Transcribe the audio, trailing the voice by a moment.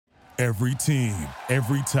Every team,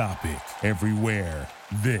 every topic, everywhere.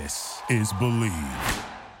 This is Believe.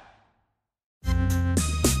 Come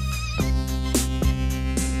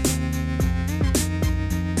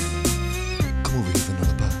over here for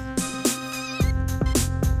another bite.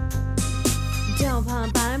 Don't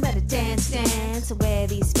pump iron, better dance. Wear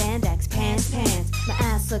these spandex pants. My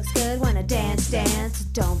ass looks good when I dance.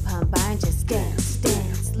 Don't pump iron, just dance.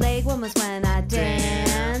 Leg warmers when I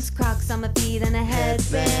dance. Crocs on my feet and a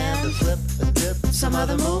headband. A flip, a dip, some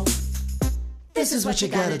other move. This is what you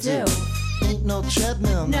gotta do. Ain't no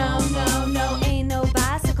treadmill. No, ain't no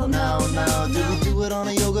bicycle. No. Do we do it on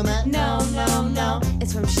a yoga mat? No.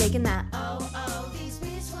 It's from shaking that. These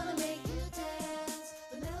beats wanna make you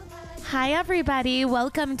dance. Hi, everybody.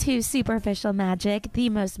 Welcome to Superficial Magic, the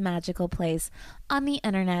most magical place on the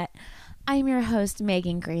internet. I'm your host,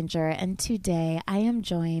 Megan Granger, and today I am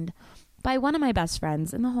joined by one of my best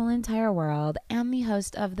friends in the whole entire world and the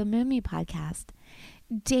host of the Moomy podcast,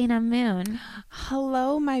 Dana Moon.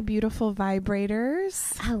 Hello, my beautiful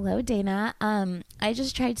vibrators. Hello, Dana. I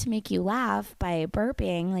just tried to make you laugh by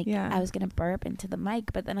burping. Yeah. I was going to burp into the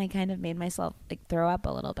mic, but then I kind of made myself throw up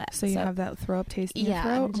a little bit. So you have that throw up taste in your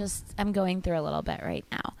throat? I'm going through a little bit right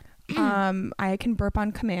now. I can burp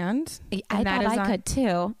on command. I thought I could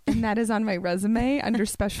too. And that is on my resume under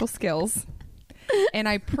special skills. And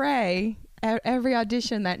I pray at every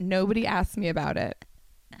audition that nobody asks me about it,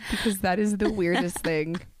 because that is the weirdest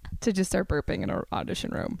thing to just start burping in an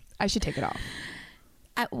audition room. I should take it off.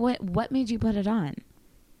 What made you put it on?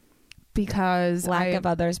 Because lack of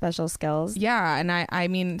other special skills. Yeah, and I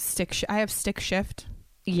mean I have stick shift.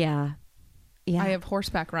 Yeah. I have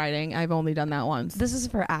horseback riding. I've only done that once. This is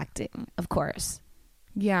for acting, of course.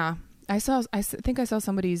 Yeah. I think I saw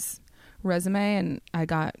somebody's resume and I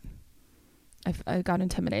got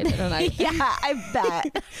intimidated and yeah, I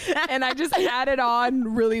bet. And I just added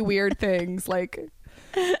on really weird things like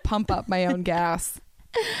pump up my own gas.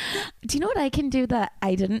 Do you know what I can do that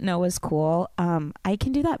I didn't know was cool? I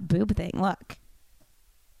can do that boob thing. Look.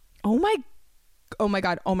 Oh my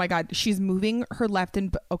god, she's moving her left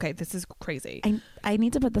and okay, this is crazy. I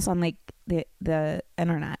need to put this on the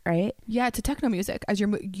internet, right? Yeah, to techno music. As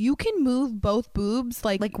you can move both boobs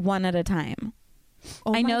like one at a time.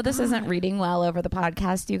 I know this isn't reading well over the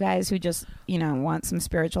podcast, you guys who just want some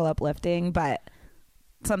spiritual uplifting, but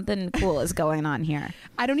something cool is going on here.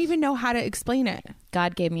 I don't even know how to explain it.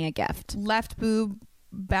 God gave me a gift. Left boob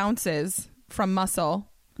bounces from muscle.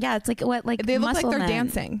 Yeah, it's like they look like they're men.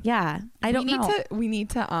 Dancing. Yeah, I don't know. We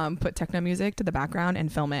need to put techno music to the background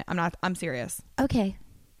and film it. I'm serious. Okay.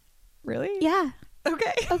 Really? Yeah.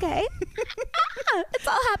 Okay. It's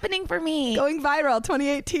all happening for me. Going viral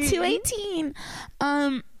 2018.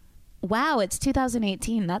 2018. Wow, it's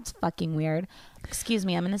 2018. That's fucking weird. Excuse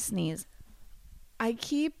me, I'm gonna sneeze. I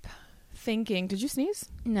keep thinking. Did you sneeze?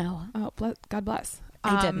 No. Oh, God bless.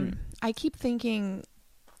 I didn't. I keep thinking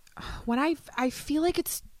when I feel like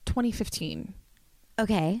it's 2015.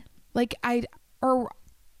 Okay. Like I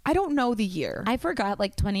don't know the year. I forgot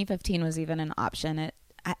 2015 was even an option.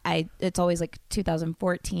 It's always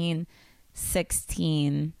 2014,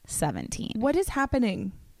 16, 17. What is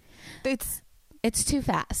happening? It's too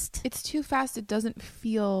fast. It's too fast. It doesn't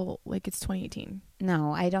feel like it's 2018.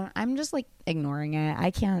 No, I don't. I'm just ignoring it.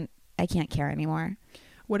 I can't care anymore.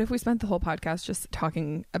 What if we spent the whole podcast just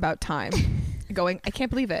talking about time? Going, I can't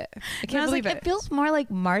believe it. I can't believe it. It feels more like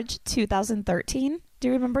March 2013. Do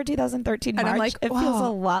you remember 2013 March? And I'm like, it feels a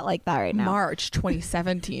lot like that right now. March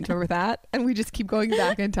 2017. Remember that? And we just keep going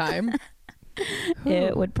back in time.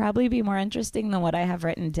 It would probably be more interesting than what I have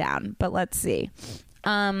written down, but let's see.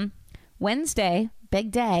 Wednesday,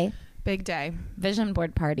 big day. Vision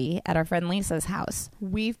board party at our friend Lisa's house.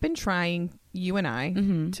 We've been trying, you and I,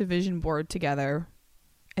 to vision board together,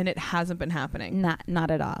 and it hasn't been happening. Not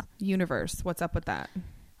at all. Universe, what's up with that?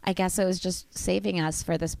 I guess it was just saving us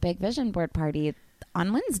for this big vision board party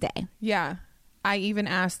on Wednesday. Yeah. I even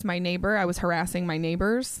asked my neighbor. I was harassing my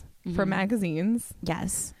neighbors for magazines.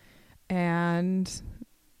 Yes. And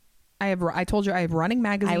I told you I have running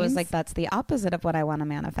magazines. I was like, that's the opposite of what I want to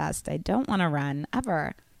manifest. I don't want to run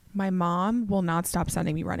ever. My mom will not stop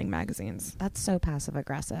sending me running magazines. That's so passive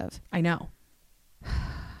aggressive. I know.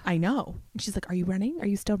 And she's like, are you running? Are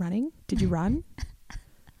you still running? Did you run?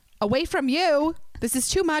 Away from you. This is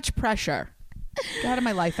too much pressure. Get out of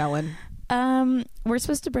my life, Ellen. We're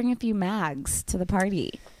supposed to bring a few mags to the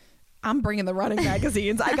party. I'm bringing the running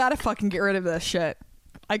magazines. I gotta fucking get rid of this shit.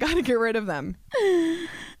 I gotta get rid of them.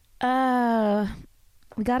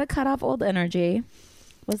 We gotta cut off old energy.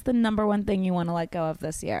 What's the number one thing you want to let go of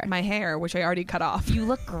this year? My hair, which I already cut off. You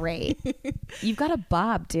look great. You've got a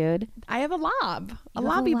bob, dude. I have a lob. You A have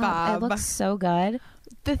lobby lob. bob. It looks so good.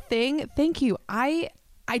 Thank you. I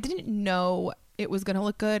didn't know it was going to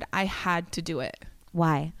look good. I had to do it.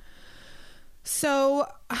 Why? So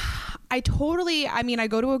I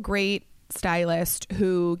go to a great stylist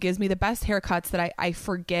who gives me the best haircuts that I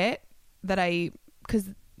forget that because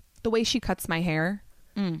the way she cuts my hair,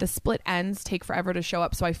 the split ends take forever to show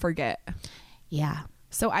up. So I forget. Yeah.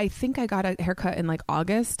 So I think I got a haircut in like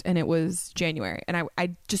August and it was January and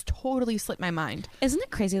I just totally slipped my mind. Isn't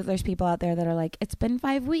it crazy that there's people out there that are like, it's been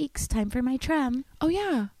 5 weeks, time for my trim? Oh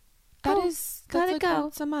yeah. That's That's like go.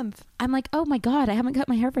 once a month. I'm like, oh my God, I haven't cut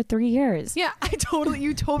my hair for 3 years. Yeah,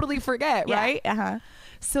 you totally forget, Yeah. right? Uh-huh.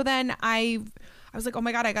 So then I was like, oh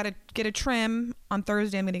my God, I got to get a trim. On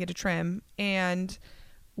Thursday, I'm going to get a trim. And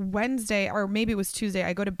Wednesday, or maybe it was Tuesday,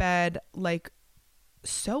 I go to bed like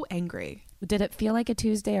so angry. Did it feel like a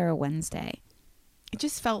Tuesday or a Wednesday? It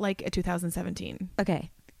just felt like a 2017. Okay.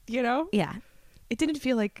 You know? Yeah. It didn't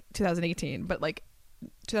feel like 2018, but like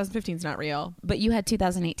 2015 is not real. But you had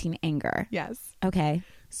 2018 anger. Yes. Okay.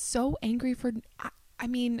 So angry for, I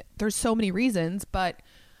mean, there's so many reasons, but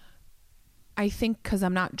I think because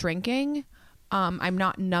I'm not drinking, I'm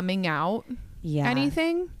not numbing out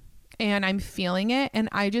anything and I'm feeling it. And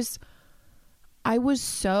I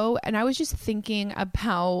was just thinking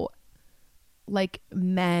about like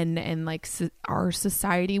men and like our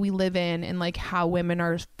society we live in and like how women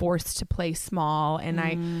are forced to play small. And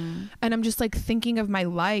I'm just like thinking of my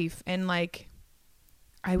life and like,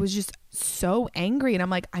 I was just so angry and I'm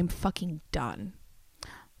like, I'm fucking done.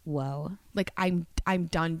 Whoa. Like I'm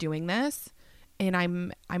done doing this and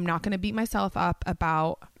I'm not going to beat myself up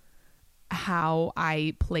about how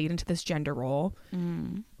I played into this gender role.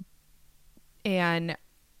 And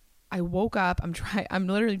I woke up, I'm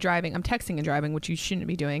literally driving, I'm texting and driving, which you shouldn't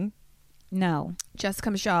be doing. No. Jessica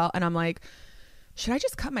Michelle. And I'm like, should I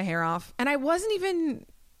just cut my hair off? And I wasn't even,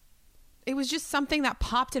 it was just something that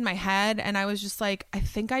popped in my head. And I was just like, I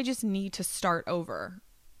think I just need to start over.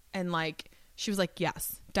 And like, she was like,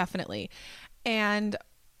 yes, definitely. And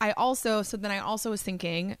I also was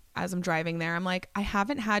thinking as I'm driving there, I'm like, I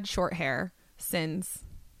haven't had short hair since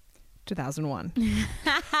 2001.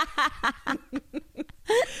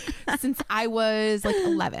 Since I was like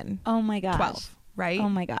 11. Oh my gosh. 12, right? Oh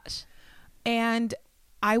my gosh. And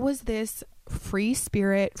I was this free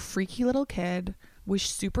spirit, freaky little kid with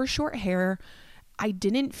super short hair. I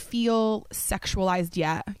didn't feel sexualized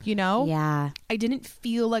yet, you know? Yeah. I didn't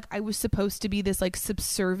feel like I was supposed to be this like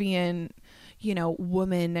subservient, you know,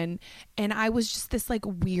 woman. And I was just this like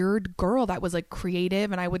weird girl that was like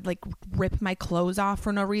creative and I would like rip my clothes off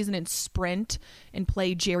for no reason and sprint and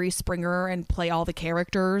play Jerry Springer and play all the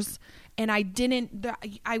characters. And I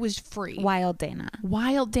was free. Wild Dana.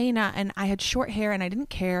 And I had short hair and I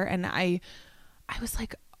didn't care. And I was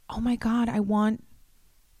like, oh my God, I want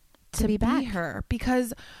to be back her,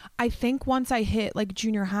 because I think once I hit like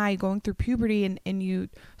junior high, going through puberty and you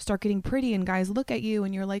start getting pretty and guys look at you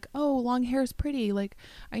and you're like, oh, long hair is pretty. Like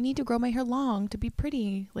I need to grow my hair long to be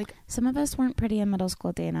pretty. Like some of us weren't pretty in middle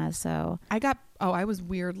school, Dana. So I was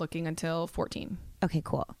weird looking until 14. Okay,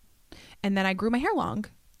 cool. And then I grew my hair long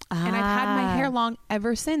and I've had my hair long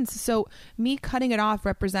ever since. So me cutting it off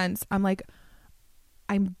represents, I'm like,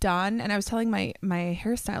 I'm done. And I was telling my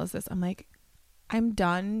hairstylist this, I'm like, I'm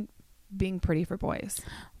done being pretty for boys.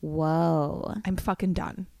 Whoa. I'm fucking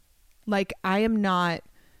done. Like I'm not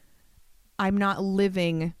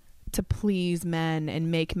living to please men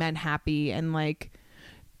and make men happy and like,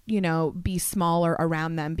 you know, be smaller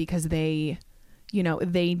around them because they, you know,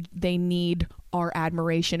 they need our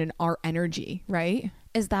admiration and our energy, right?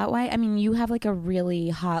 Is that why? I mean, you have like a really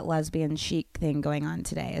hot lesbian chic thing going on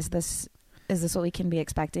today. Is this what we can be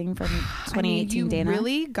expecting from 2018, I mean, you Dana?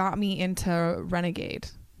 really got me into Renegade.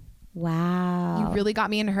 Wow. You really got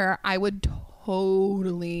me into her. I would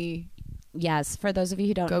totally. Yes. For those of you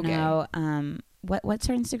who don't know, what's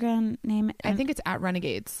her Instagram name? I think it's at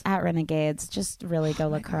Renegades. At Renegades. Just really go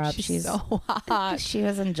look her up. She's so hot. She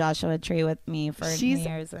was in Joshua Tree with me for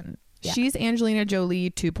years. And yeah. She's Angelina Jolie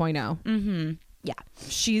 2.0. Mm-hmm. Yeah.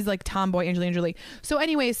 She's like tomboy Angelina Jolie. So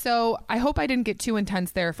anyway, I hope I didn't get too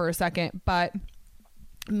intense there for a second, but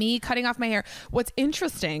me cutting off my hair. What's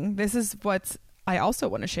interesting, this is what I also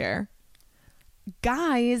want to share.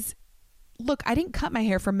 Guys, look, I didn't cut my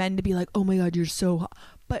hair for men to be like, oh my God, you're so hot.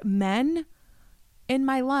 But men in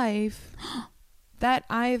my life that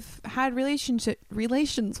I've had relations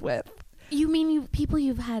with. You mean people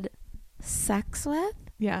you've had sex with?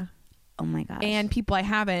 Yeah. Oh my gosh. And people I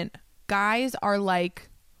haven't. Guys are like,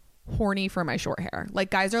 horny for my short hair.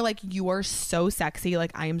 Like guys are like, you are so sexy.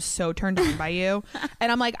 Like I am so turned on by you.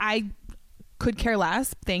 And I'm like, I could care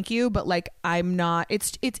less. Thank you. But like, I'm not.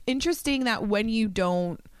 It's interesting that when you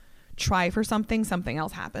don't try for something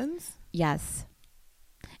else happens. Yes.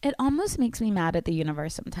 It almost makes me mad at the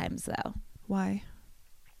universe sometimes though. Why?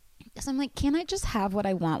 Because I'm like, can't I just have what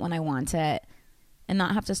I want when I want it and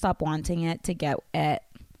not have to stop wanting it to get it?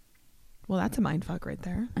 Well, that's a mind fuck right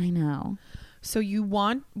there. I know. So you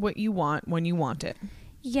want what you want when you want it.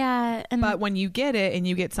 Yeah. But when you get it and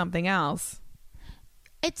you get something else.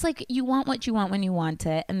 It's like you want what you want when you want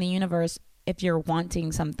it. And the universe, if you're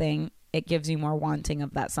wanting something, it gives you more wanting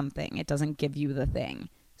of that something. It doesn't give you the thing.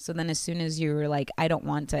 So then as soon as you're like, I don't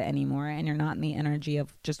want it anymore, and you're not in the energy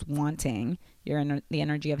of just wanting, you're in the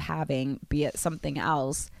energy of having, be it something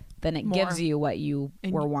else, then it gives you what you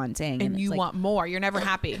were wanting. And you like, want more. You're never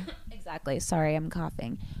happy. Exactly. Sorry, I'm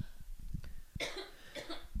coughing.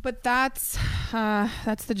 But that's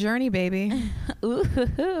the journey, baby. Ooh.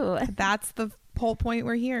 That's the whole point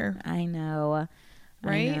we're here. I know.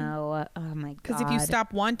 Right? I know. Oh my God. Because if you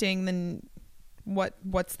stop wanting, then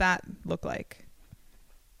what's that look like?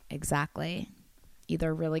 Exactly.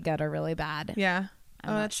 Either really good or really bad. Yeah.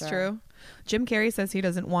 That's true. Jim Carrey says he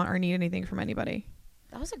doesn't want or need anything from anybody.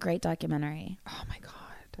 That was a great documentary. Oh my God.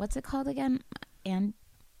 What's it called again? And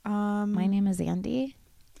My Name is Andy.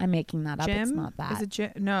 I'm making that up. Jim? It's not that. Is it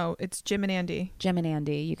Jim? No, it's Jim and Andy. Jim and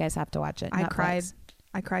Andy. You guys have to watch it. I Netflix.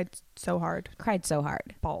 cried so hard. Cried so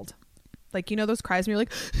hard. Bawled. Like, you know those cries when you're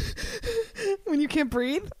like, when you can't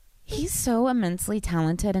breathe? He's so immensely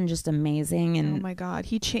talented and just amazing. And oh my God.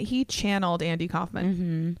 He channeled Andy Kaufman.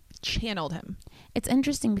 Mm-hmm. Channeled him. It's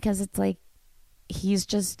interesting because it's like he's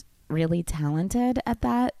just really talented at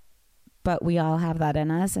that, but we all have that in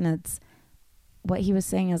us. And it's what he was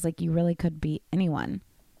saying is like, you really could beat anyone.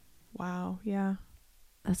 Wow. Yeah.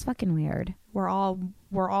 That's fucking weird. We're all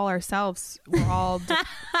ourselves. We're all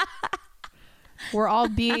we're all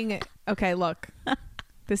being okay. Look,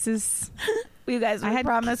 this is you guys. I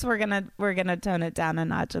promise we're gonna tone it down a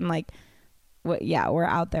notch and like, we're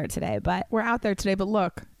out there today. But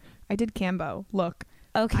look, I did Cambo. Look,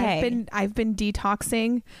 okay. I've been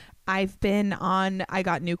detoxing. I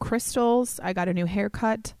got new crystals. I got a new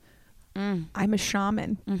haircut. I'm a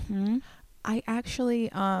shaman. Mm-hmm. I actually,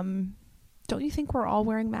 don't you think we're all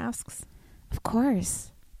wearing masks? Of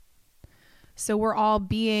course. So we're all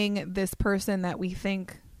being this person that we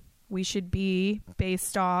think we should be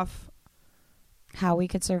based off how we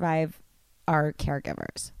could survive our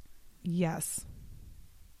caregivers. Yes.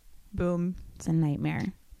 Boom. It's a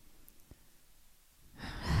nightmare.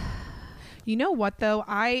 You know what though?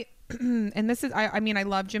 And this is, I mean, I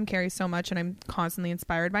love Jim Carrey so much and I'm constantly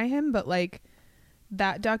inspired by him, but like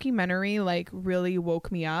that documentary like really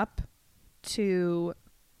woke me up to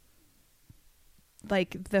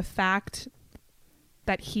like the fact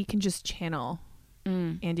that he can just channel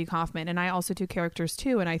Andy Kaufman. And I also do characters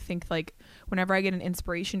too. And I think like whenever I get an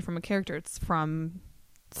inspiration from a character, it's from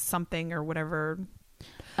something or whatever,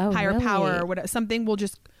 higher power or whatever, something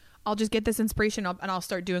I'll just get this inspiration and I'll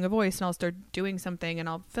start doing a voice and I'll start doing something and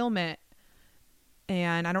I'll film it.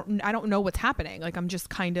 And I don't know what's happening. Like I'm just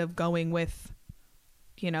kind of going with,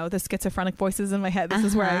 you know, the schizophrenic voices in my head. This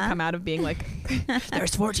is where I come out of being like,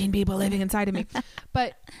 there's 14 people living inside of me.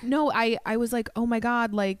 But no, I was like, oh my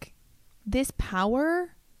God, like this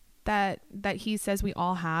power that he says we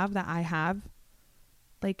all have, that I have,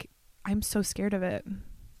 like, I'm so scared of it.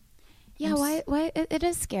 Yeah, why it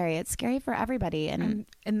is scary. It's scary for everybody. And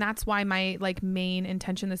that's why my like main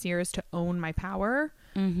intention this year is to own my power.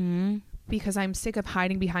 Mm-hmm. Because I'm sick of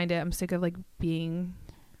hiding behind it. I'm sick of like being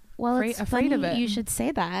afraid of it. You should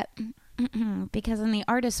say that. Because in the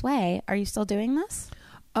artist way, are you still doing this?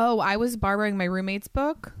 Oh, I was borrowing my roommate's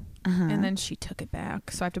book and then she took it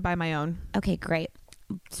back. So I have to buy my own. Okay, great.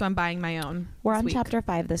 So I'm buying my own. We're on chapter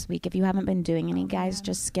 5 this week. If you haven't been doing any, guys,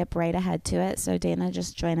 just skip right ahead to it. So Dana,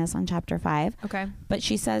 just join us on chapter 5. Okay. But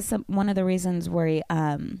she says one of the reasons we're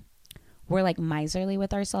like miserly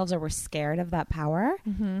with ourselves or we're scared of that power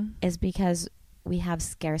is because we have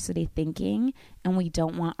scarcity thinking and we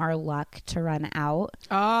don't want our luck to run out.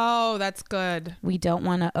 Oh, that's good. We don't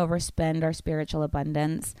want to overspend our spiritual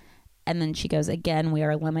abundance. And then she goes, again, we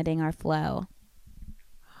are limiting our flow.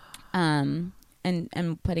 And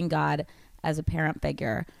putting God as a parent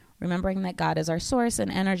figure, remembering that God is our source and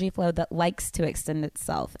energy flow that likes to extend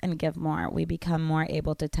itself and give more. We become more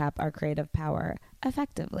able to tap our creative power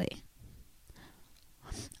effectively.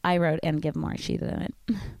 I wrote and give more. She didn't.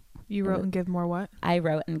 You wrote and give more what? I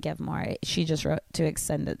wrote and give more. She just wrote to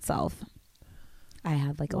extend itself. I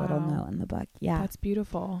had like a little note in the book. Yeah. That's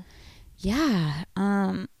beautiful. Yeah.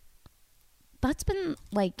 that's been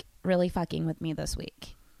like really fucking with me this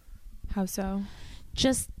week. How so?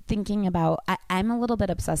 Just thinking about, I'm a little bit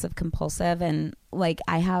obsessive compulsive, and like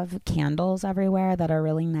I have candles everywhere that are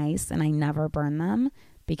really nice, and I never burn them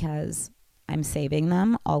because I'm saving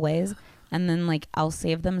them always. And then like I'll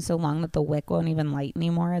save them so long that the wick won't even light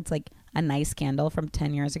anymore. It's like a nice candle from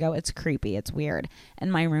 10 years ago. It's creepy. It's weird.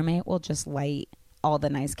 And my roommate will just light all the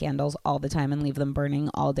nice candles all the time and leave them burning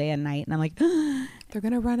all day and night. And I'm like, they're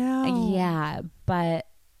going to run out. Yeah, but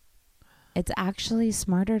it's actually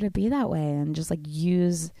smarter to be that way and just like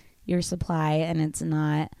use your supply. And it's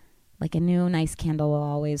not like a new nice candle will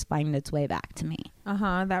always find its way back to me.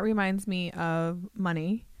 That reminds me of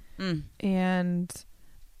money and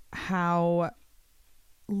how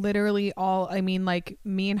literally like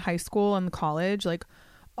me in high school and college, like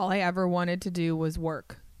all I ever wanted to do was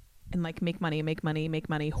work and like make money,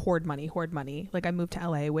 hoard money. Like I moved to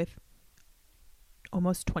LA with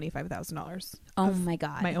almost $25,000. Oh my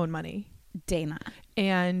God. My own money. Dana.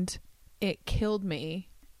 And it killed me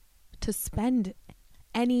to spend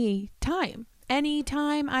any time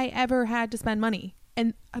I ever had to spend money.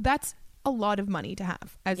 And that's a lot of money to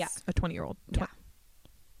have as a 20-year-old. Yeah.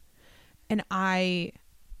 And I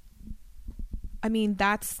mean,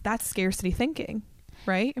 that's scarcity thinking,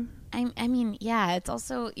 right? I mean, yeah, it's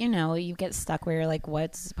also, you get stuck where you're like,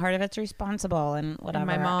 what's part of it's responsible and whatever.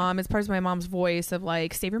 And it's part of my mom's voice of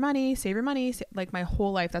like, save your money. Like my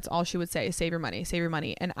whole life, that's all she would say, save your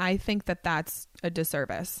money. And I think that that's a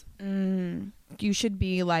disservice. You should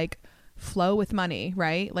be like, flow with money,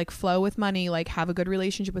 right? Like flow with money, like have a good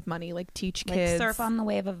relationship with money, like teach kids. Like surf on the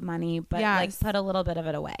wave of money, but like put a little bit of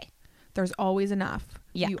it away. There's always enough.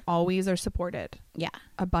 Yeah. You always are supported. Yeah.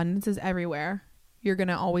 Abundance is everywhere. You're going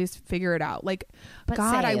to always figure it out. Like, but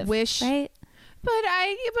God, save, I wish. Right? But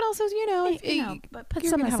also, but put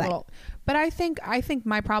some aside. But I think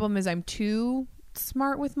my problem is I'm too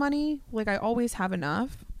smart with money. Like I always have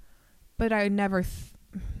enough, but I never,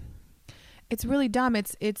 it's really dumb.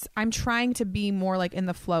 I'm trying to be more like in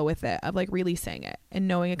the flow with it of like releasing it and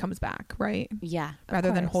knowing it comes back. Right. Yeah.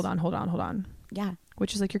 Rather than hold on. Yeah.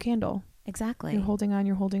 Which is like your candle. Exactly. You're holding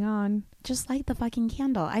on. Just light the fucking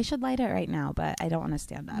candle. I should light it right now, but I don't want to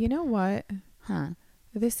stand up. You know what? Huh?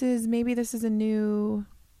 This is a new...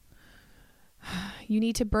 You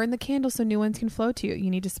need to burn the candle so new ones can flow to you. You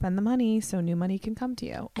need to spend the money so new money can come to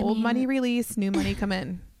you. Old money release, new money come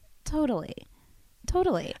in. Totally.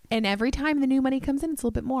 And every time the new money comes in, it's a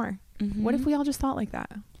little bit more. Mm-hmm. What if we all just thought like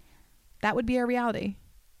that? That would be our reality.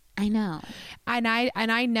 I know. And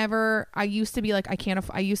I used to be like,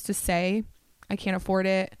 I used to say I can't afford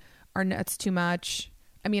it or it's too much.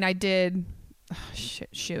 I mean, I did,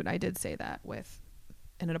 I did say that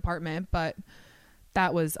in an apartment, but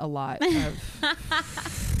that was a lot of,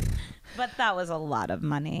 but that was a lot of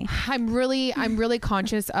money. I'm really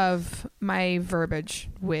conscious of my verbiage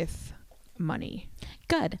with money.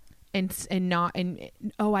 Good. I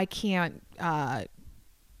can't,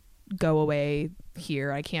 go away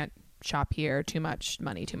here. I can't shop here. Too much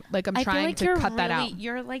money. Like I'm trying to cut that out.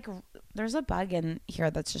 You're like, there's a bug in here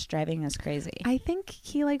that's just driving us crazy. I think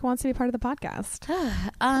he like wants to be part of the podcast.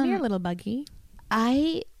 Come here, little buggy.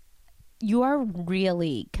 You are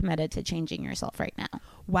really committed to changing yourself right now.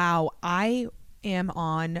 Wow. I am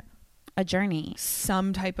on a journey.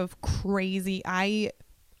 Some type of crazy. I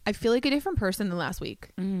feel like a different person than last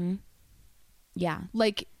week. Mm-hmm. Yeah.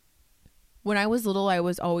 Like, when I was little, I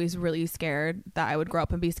was always really scared that I would grow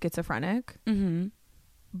up and be schizophrenic. Mm-hmm.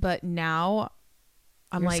 But now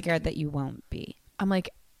I'm You're scared that you won't be. I'm like,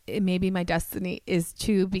 maybe my destiny is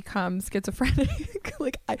to become schizophrenic.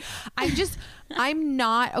 Like I'm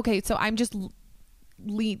not. Okay. So I'm just,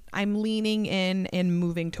 I'm leaning in and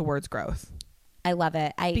moving towards growth. I love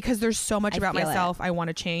it. Because there's so much about myself I want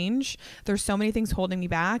to change. There's so many things holding me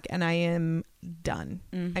back and I am done.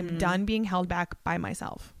 Mm-hmm. I'm done being held back by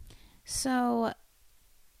myself. So,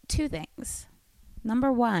 2 things.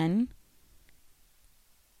 Number 1,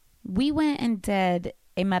 we went and did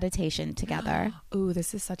a meditation together. Ooh,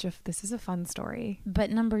 this is a fun story. But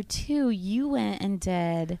number 2, you went and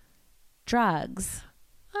did drugs.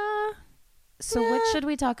 What should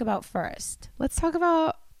we talk about first? Let's talk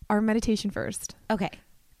about our meditation first. Okay.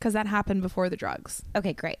 Because that happened before the drugs.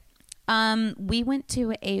 Okay, great. We went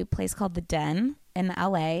to a place called The Den in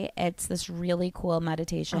LA. It's this really cool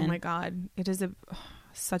meditation. Oh my God. It is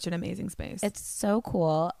such an amazing space. It's so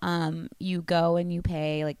cool. You go and you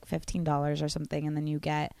pay like $15 or something, and then you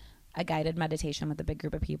get a guided meditation with a big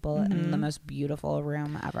group of people in the most beautiful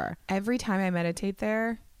room ever. Every time I meditate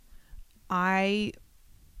there, I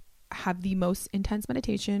have the most intense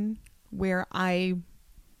meditation where I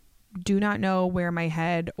do not know where my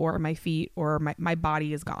head or my feet or my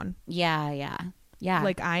body is gone. Yeah.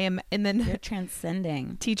 Like I am, and then You're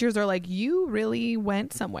transcending. teachers are like, you really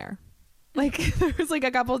went somewhere. Like there's like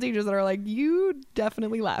a couple of teachers that are like, you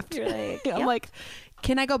definitely left. You're like, I'm yep. like,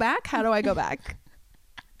 can I go back? How do I go back?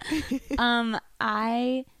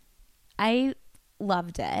 I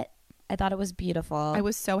loved it. I thought it was beautiful. I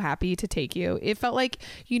was so happy to take you. It felt like,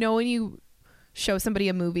 you know, when you show somebody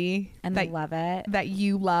a movie and that I love it. that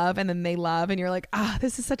you love and then they love and you're like,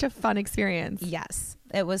 this is such a fun experience. Yes,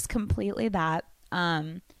 it was completely that.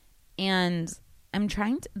 And I'm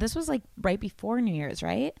trying to, this was like right before New Year's,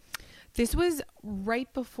 right? This was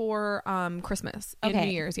right before Christmas and Okay.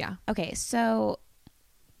 New Year's. Yeah. Okay, so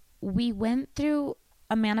we went through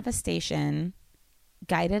a manifestation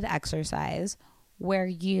guided exercise where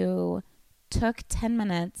you took 10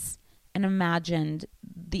 minutes and imagined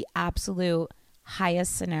the absolute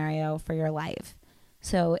highest scenario for your life.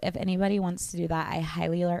 So if anybody wants to do that, I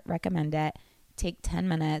highly recommend it. Take 10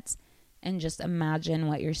 minutes and just imagine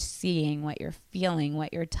what you're seeing, what you're feeling,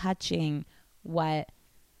 what you're touching, what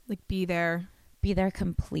Like be there.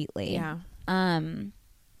 completely. Yeah.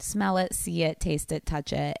 Smell it, see it, taste it,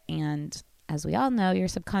 touch it. And as we all know, your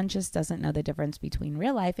subconscious doesn't know the difference between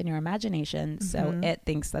real life and your imagination. So it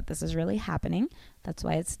thinks that this is really happening. That's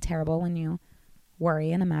why it's terrible when you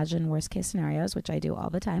worry and imagine worst case scenarios, which I do all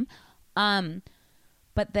the time.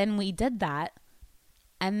 But then we did that.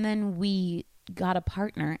 And then we got a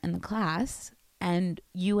partner in the class, and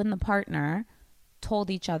you and the partner told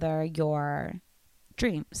each other your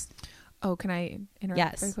dreams. Oh, can I interrupt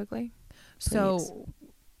Yes. very quickly? Please. So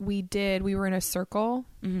we were in a circle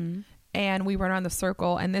and we went around the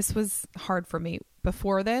circle, and this was hard for me.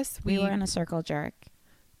 Before this, We were in a circle jerk.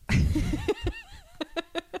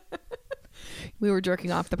 we were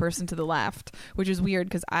jerking off the person to the left, which is weird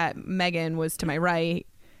because Megan was to my right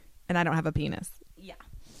and I don't have a penis. Yeah.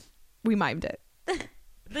 We mimed it.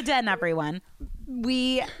 The den, everyone.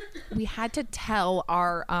 We had to tell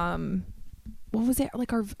our what was it,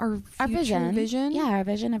 like our future vision? Yeah, our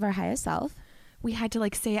vision of our highest self. We had to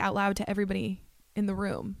like say it out loud to everybody in the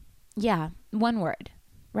room. Yeah, one word,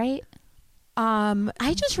 right?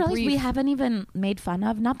 I just realized we haven't even made fun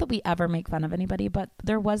of, not that we ever make fun of anybody, but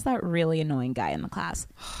there was that really annoying guy in the class.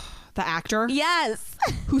 the actor Yes.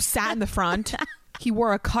 who sat in the front. He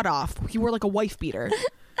wore a cutoff. He wore like a wife beater.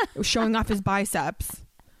 It was showing off his biceps.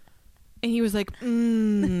 And he was like,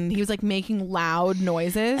 he was like making loud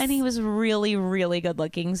noises. And he was really, really good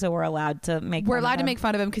looking, so we're allowed to make We're fun allowed of to him. make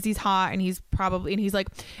fun of him because he's hot, and he's like,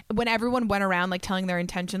 when everyone went around like telling their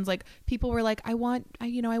intentions, like people were like, I want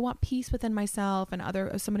peace within myself, and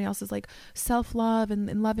somebody else is like self-love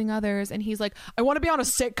and loving others, and he's like, I want to be on a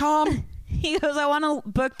sitcom. He goes, I want to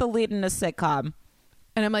book the lead in a sitcom.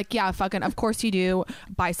 And I'm like, yeah, fucking, of course you do.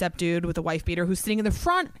 Bicep dude with a wife beater who's sitting in the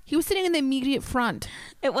front. He was sitting in the immediate front.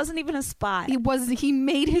 It wasn't even a spot. He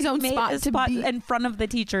made his own Made spot a to spot be in front of the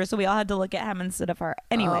teacher, so we all had to look at him instead of her.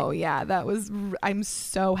 Anyway. Oh yeah, I'm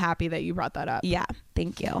so happy that you brought that up. Yeah,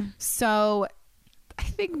 thank you. So I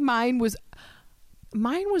think mine was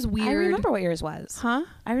weird. I remember what yours was. Huh?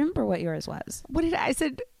 I remember what yours was. What did I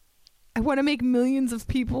said? I want to make millions of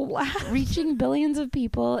people laugh. Reaching billions of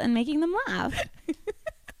people and making them laugh.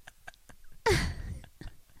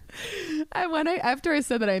 After I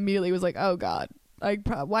said that, I immediately was like, oh God,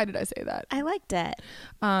 why did I say that? I liked it.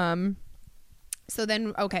 So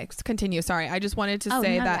then, okay, continue. Sorry. I just wanted to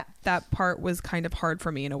say that part was kind of hard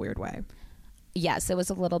for me in a weird way. Yes, it was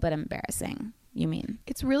a little bit embarrassing. You mean?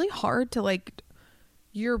 It's really hard to like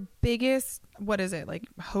your biggest, what is it, like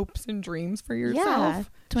hopes and dreams for yourself. Yeah,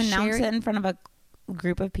 to announce it in front of a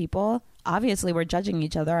group of people. Obviously, we're judging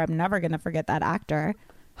each other. I'm never going to forget that actor.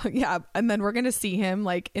 Yeah, and then we're going to see him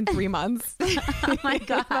like in 3 months. Oh my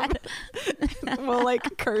God. We'll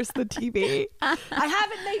like curse the TV. I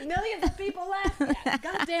haven't made millions of people laugh yet.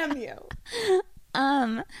 God damn you.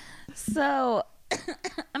 So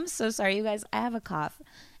I'm so sorry, you guys. I have a cough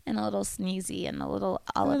and a little sneezy and a little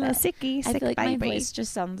all of it. Sicky, I feel like my baby. voice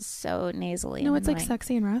just sounds so nasally. No, and it's like annoying.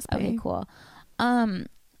 sexy and raspy. Okay, cool.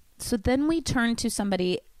 So then we turn to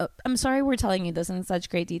somebody. I'm sorry we're telling you this in such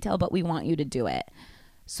great detail, but we want you to do it.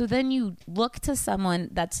 So then you look to someone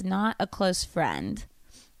that's not a close friend.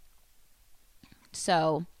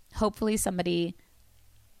 So hopefully somebody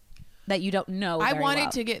that you don't know. I very wanted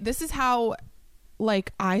well. to get, this is how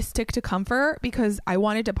like I stick to comfort, because I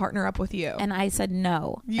wanted to partner up with you. And I said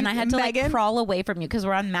no. You- and I had to like Megan? crawl away from you because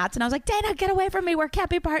we're on mats. And I was like, Dana, get away from me. We're can't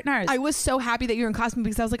be partners. I was so happy that you were in costume,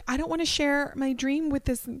 because I was like, I don't want to share my dream with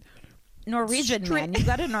this Norwegian man. You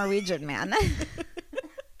got a Norwegian man.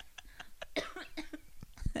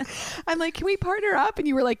 I'm like, can we partner up? And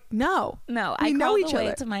you were like, no. No, we I know called each away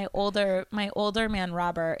other. to my older man,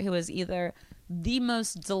 Robert, who is either the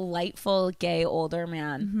most delightful gay older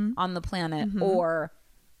man on the planet or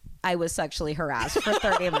I was sexually harassed for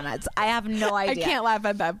 30 minutes. I have no idea. I can't laugh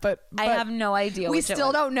at that, but I have no idea. we which it still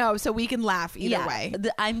was. don't know, so we can laugh either way.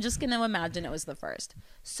 I'm just going to imagine it was the first.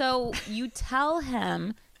 So you tell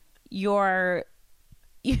him you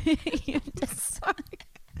just Sorry.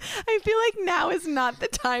 I feel like now is not the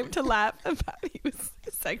time to laugh about he was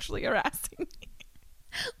sexually harassing me.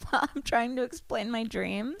 Well, I'm trying to explain my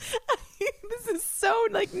dreams. This is so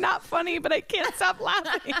like not funny, but I can't stop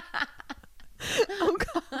laughing. Oh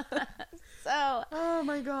god. So, oh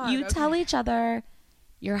my god. you tell each other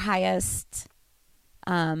your highest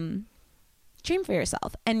dream for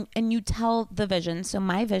yourself, and you tell the vision. So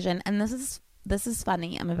my vision, and this is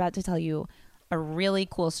funny. I'm about to tell you a really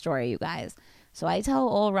cool story, you guys. So I tell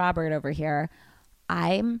old Robert over here,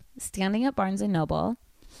 I'm standing at Barnes and Noble.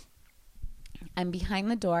 I'm behind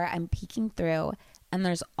the door. I'm peeking through, and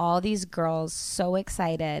there's all these girls so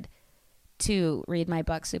excited to read my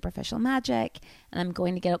book, Superficial Magic. And I'm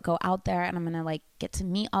going to go out there, and I'm going to like get to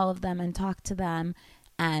meet all of them and talk to them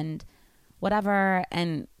and whatever.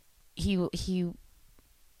 And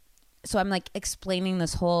so I'm like explaining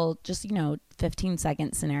this whole just,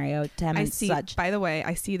 15-second scenario to him. I and see. such. By the way,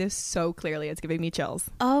 I see this so clearly. It's giving me chills.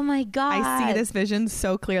 Oh my God. I see this vision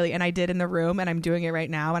so clearly, and I did in the room, and I'm doing it right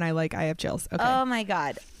now, and I have chills. Okay. Oh my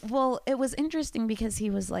God. Well, it was interesting because he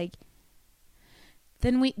was like,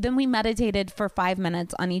 then we meditated for 5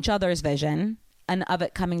 minutes on each other's vision and of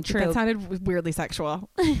it coming true. That sounded weirdly sexual.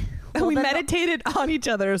 Well, we then- meditated on each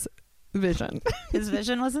other's vision. His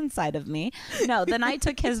vision was inside of me. No, then I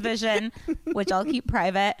took his vision, which I'll keep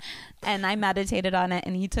private, and I meditated on it,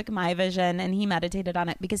 and he took my vision and he meditated on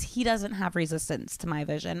it because he doesn't have resistance to my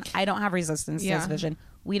vision. I don't have resistance to his vision.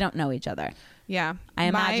 We don't know each other. Yeah. I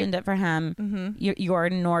imagined it for him. You're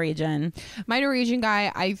Norwegian. My Norwegian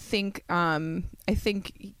guy, I think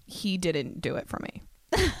he didn't do it for me.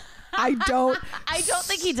 I don't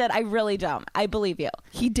think he did. I really don't. I believe you.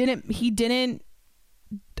 He didn't.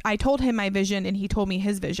 I told him my vision, and he told me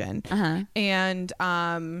his vision. And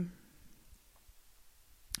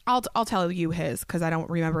I'll tell you his because I don't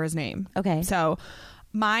remember his name. Okay. So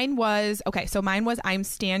mine was I'm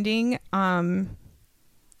standing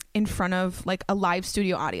in front of like a live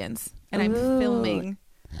studio audience, and I'm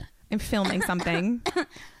filming something,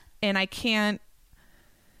 and I can't.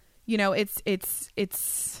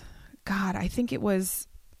 It's God. I think it was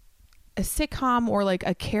a sitcom or like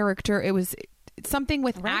a character. It was something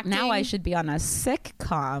with Right acting. now I should be on a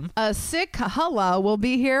sitcom. Hello, we'll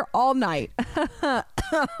be here all night.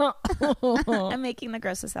 I'm making the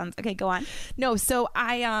grossest sounds. Okay, go on. No, so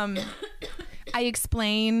I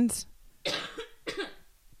explained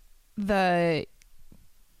the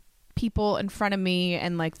people in front of me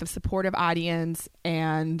and like the supportive audience,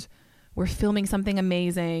 and we're filming something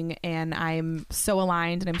amazing, and I'm so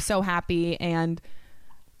aligned and I'm so happy, and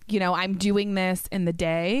I'm doing this in the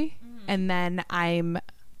day, and then I'm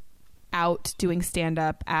out doing stand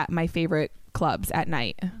up at my favorite clubs at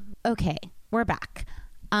night. Okay, we're back.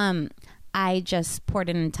 I just poured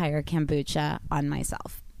an entire kombucha on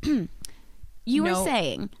myself. You were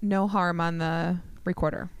saying No harm on the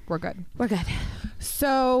recorder. We're good. we're good.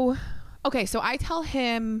 So, okay, so I tell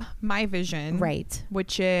him my vision, Right.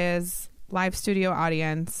 which is live studio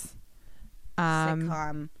audience,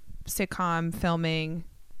 sitcom filming,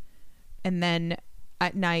 and then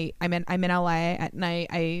at night I'm in LA. At night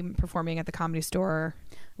I'm performing at the Comedy Store,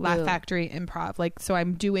 Laugh Ooh. Factory, Improv. Like, so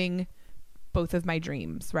I'm doing both of my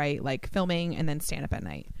dreams, right? Like filming and then stand up at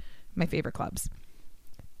night, my favorite clubs.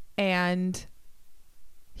 And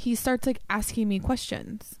he starts like asking me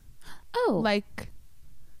questions. Oh, Like,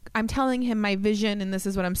 I'm telling him my vision, and this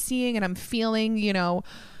is what I'm seeing, and I'm feeling,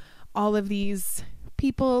 all of these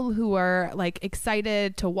people who are like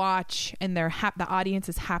excited to watch, and they're the audience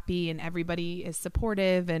is happy, and everybody is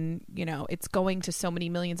supportive, and it's going to so many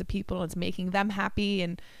millions of people, and it's making them happy,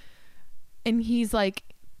 and he's like,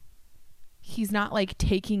 he's not like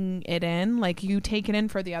taking it in like you take it in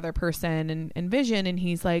for the other person and vision, and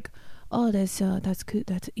he's like, oh, that's good,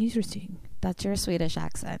 that's interesting. that's your Swedish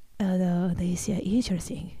accent. That's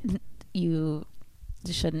interesting. You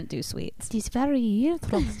shouldn't do sweets. It's very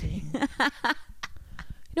interesting.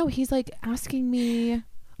 No, he's like asking me.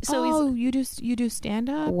 So you do stand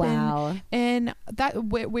up. Wow. And that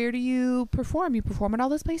where do you perform? You perform at all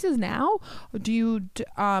those places now? Do you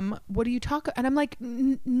what do you talk? And I'm like,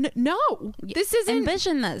 no, this isn't.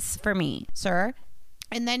 Envision this for me, sir.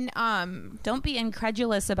 And then Don't be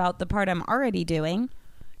incredulous about the part I'm already doing.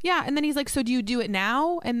 Yeah. And then he's like, so do you do it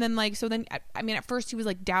now? And then like, so then, I mean, at first he was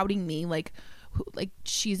like doubting me, like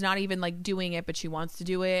she's not even like doing it, but she wants to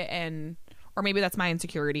do it. And, or maybe that's my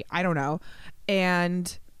insecurity. I don't know.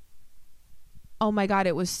 And oh my God,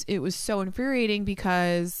 it was so infuriating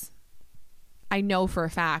because I know for a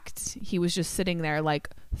fact he was just sitting there like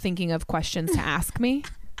thinking of questions to ask me.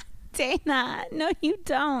 Dana, no, you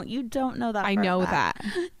don't. You don't know that. I know that.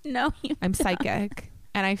 No, I'm psychic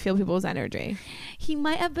and I feel people's energy. He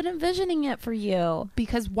might have been envisioning it for you.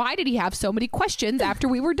 Because why did he have so many questions after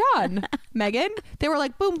we were done, Megan? They were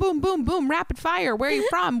like boom, boom, boom, boom, rapid fire. Where are you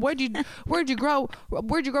from? Where'd you grow?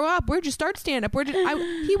 Where'd you grow up? Where'd you start stand up?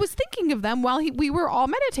 He was thinking of them while we were all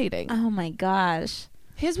meditating. Oh my gosh.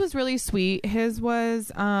 His was really sweet. His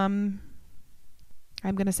was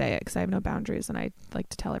I'm gonna say it because I have no boundaries and I like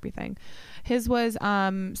to tell everything. His was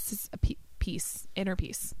peace, inner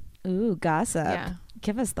peace. Ooh, gossip. Yeah.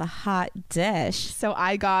 Give us the hot dish. So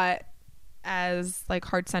I got as like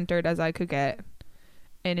heart-centered as I could get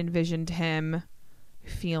and envisioned him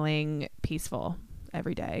feeling peaceful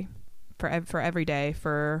every day for every day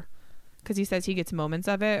because he says he gets moments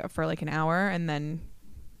of it for like an hour and then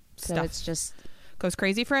So stuff it's just goes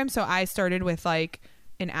crazy for him. So I started with like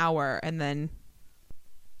an hour and then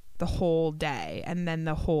the whole day and then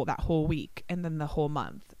that whole week and then the whole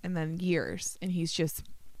month and then years, and he's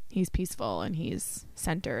peaceful and he's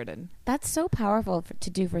centered, and that's so powerful to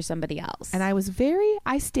do for somebody else. and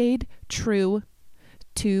I stayed true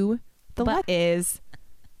to what is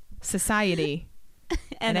society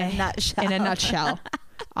in a nutshell. In a nutshell.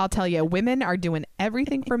 I'll tell you, women are doing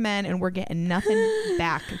everything for men and we're getting nothing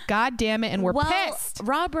back. God damn it. And we're pissed.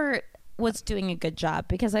 Robert was doing a good job,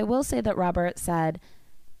 because I will say that Robert said,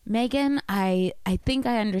 Megan, I think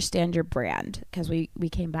I understand your brand, because we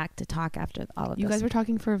came back to talk after all of this. You guys were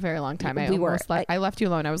talking for a very long time. I left you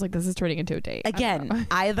alone. I was like, this is turning into a date. Again,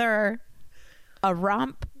 either a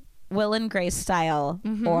romp, Will and Grace style,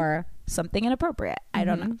 or something inappropriate. I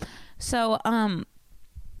don't know. So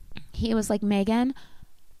he was like, Megan,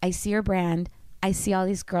 I see your brand. I see all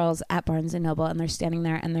these girls at Barnes & Noble and they're standing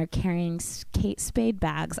there and they're carrying Kate Spade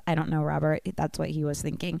bags. I don't know, Robert. That's what he was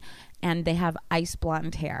thinking. And they have ice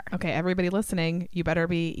blonde hair. Okay, everybody listening, you better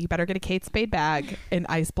get a Kate Spade bag and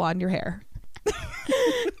ice blonde your hair.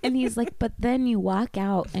 And he's like, but then you walk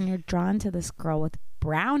out and you're drawn to this girl with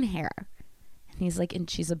brown hair. And he's like, and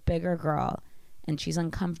she's a bigger girl and she's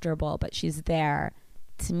uncomfortable, but she's there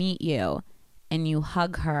to meet you, and you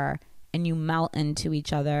hug her and you melt into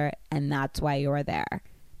each other, and that's why you're there.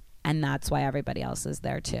 And that's why everybody else is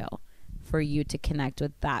there too, for you to connect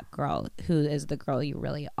with that girl who is the girl you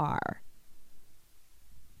really are.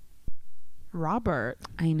 Robert.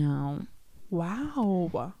 I know.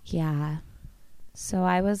 Wow. Yeah. So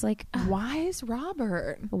I was like, wise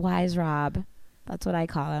Robert. Wise Rob. That's what I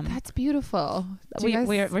call him. That's beautiful.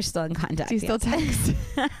 We're still in contact. Do you still text?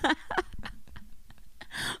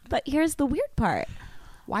 But here's the weird part.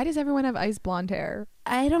 Why does everyone have ice blonde hair?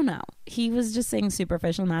 I don't know. He was just saying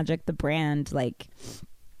Superficial Magic, the brand, like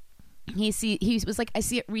he was like, I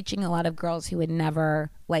see it reaching a lot of girls who would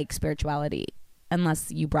never like spirituality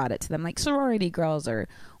unless you brought it to them, like sorority girls or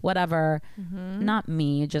whatever. Not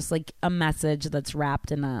me, just like a message that's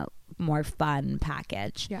wrapped in a more fun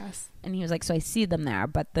package. Yes. And he was like, so I see them there,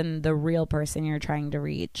 but then the real person you're trying to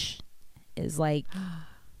reach is like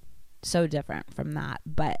so different from that,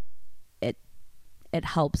 but it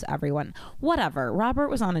helps everyone. Whatever. Robert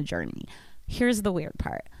was on a journey. Here's the weird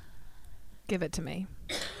part. Give it to me.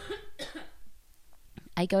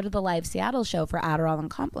 I go to the live Seattle show for Adderall and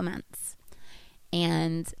Compliments,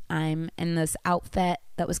 and I'm in this outfit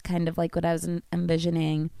that was kind of like what I was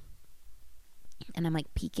envisioning, and I'm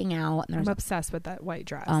like peeking out, and I'm obsessed with that white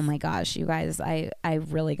dress. Oh my gosh, you guys, I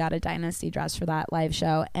really got a Dynasty dress for that live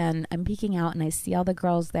show, and I'm peeking out and I see all the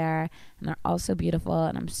girls there and they're all so beautiful,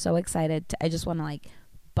 and I'm so excited I just want to like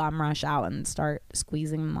bum rush out and start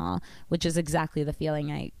squeezing them all, which is exactly the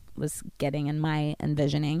feeling I was getting in my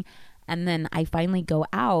envisioning. And then I finally go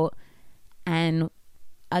out and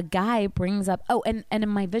a guy brings up, and in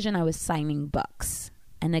my vision I was signing books.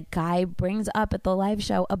 And a guy brings up at the live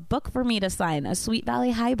show a book for me to sign, a Sweet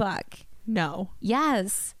Valley High book. No.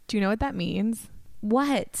 Yes. Do you know what that means?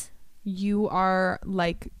 What? You are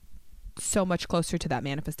like so much closer to that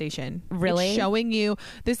manifestation. Really? It's showing you.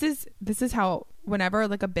 This is how whenever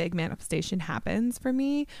like a big manifestation happens for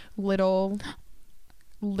me, little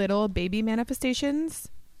baby manifestations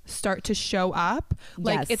start to show up.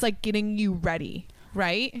 Like Yes. it's like getting you ready.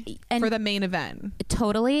 Right? And for the main event.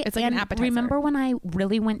 Totally. It's like and an appetizer. Remember when I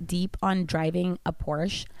really went deep on driving a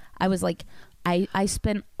Porsche? I was like, I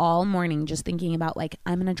spent all morning just thinking about like,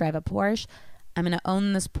 I'm going to drive a Porsche. I'm going to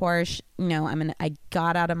own this Porsche. You know, I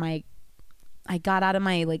got out of my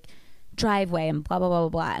like driveway and blah, blah, blah, blah,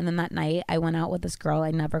 blah. And then that night I went out with this girl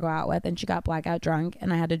I never go out with, and she got blackout drunk,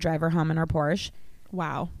 and I had to drive her home in her Porsche.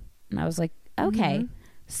 Wow. And I was like, okay.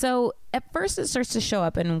 So at first it starts to show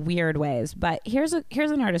up in weird ways, but here's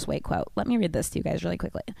an Artist Way quote. Let me read this to you guys really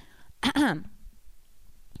quickly.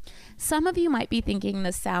 Some of you might be thinking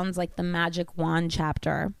this sounds like the Magic Wand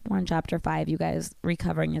chapter. We're in chapter 5, you guys,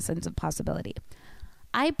 recovering a sense of possibility.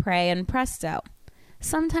 I pray and presto.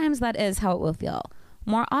 Sometimes that is how it will feel.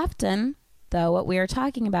 More often, though, what we are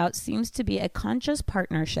talking about seems to be a conscious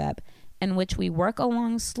partnership in which we work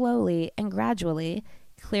along slowly and gradually,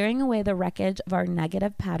 clearing away the wreckage of our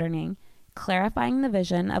negative patterning, clarifying the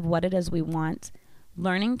vision of what it is we want,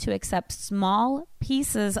 learning to accept small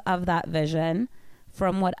pieces of that vision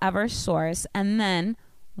from whatever source, and then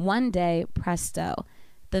one day, presto,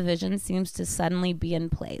 the vision seems to suddenly be in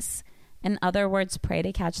place. In other words, pray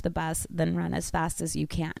to catch the bus, then run as fast as you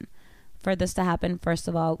can. For this to happen, first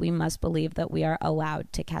of all, we must believe that we are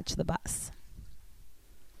allowed to catch the bus.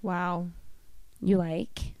 Wow. You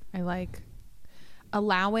like? I like.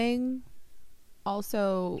 Allowing,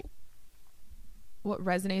 also what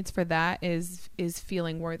resonates for that is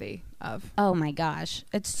feeling worthy of. Oh my gosh.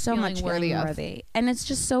 It's so Feeling much worthy feeling of. worthy. And it's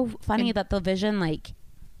just so funny that the vision like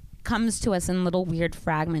comes to us in little weird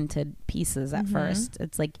fragmented pieces at first.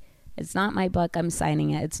 It's like, it's not my book, I'm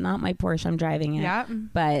signing it. It's not my Porsche, I'm driving it. Yeah.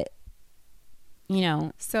 But, you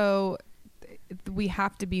know. So we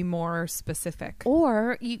have to be more specific.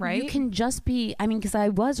 Or you Right? can just be, I mean, because I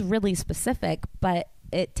was really specific, but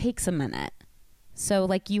it takes a minute. So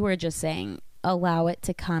like you were just saying, allow it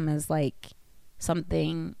to come as like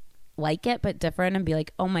something like it, but different, and be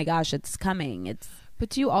like, oh my gosh, it's coming. But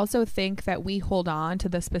do you also think that we hold on to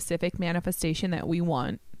the specific manifestation that we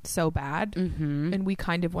want so bad, and we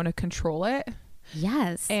kind of want to control it?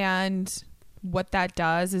 Yes. And what that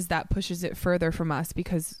does is that pushes it further from us,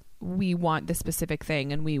 because we want the specific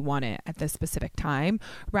thing and we want it at this specific time,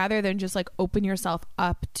 rather than just like open yourself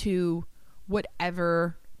up to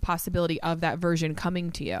whatever possibility of that version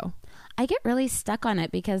coming to you. I get really stuck on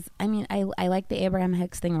it because I mean, I like the Abraham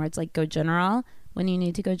Hicks thing where it's like, go general. When you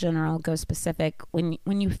need to go general, go specific. When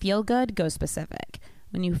you feel good, go specific.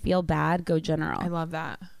 When you feel bad, go general. I love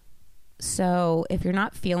that. So if you're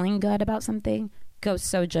not feeling good about something, go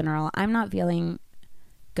so general. I'm not feeling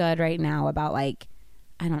good right now about like,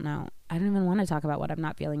 I don't know. I don't even want to talk about what I'm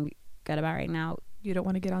not feeling good about right now. You don't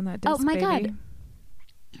want to get on that disc, Oh my baby. God.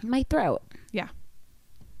 My throat. Yeah.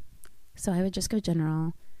 So I would just go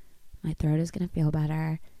general. My throat is going to feel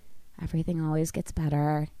better. Everything always gets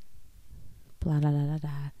better. Blah, blah, blah, blah,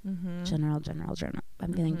 blah. General.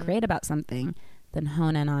 I'm feeling great about something. Then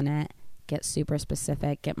hone in on it. Get super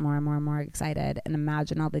specific. Get more and more and more excited. And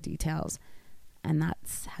imagine all the details. And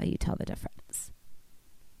that's how you tell the difference.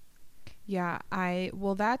 Yeah.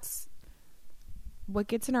 That's what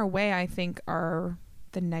gets in our way, I think, are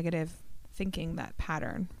the negative thinking, that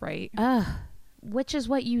pattern, right? Which is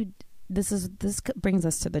what this brings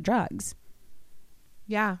us to the drugs.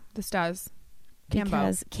 Yeah, this does.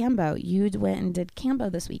 Because Cambo, you went and did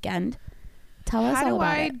Cambo this weekend. Tell us all about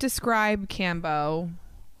How do I it. describe Cambo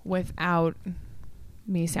without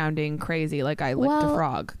me sounding crazy like I licked a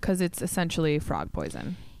frog? Because it's essentially frog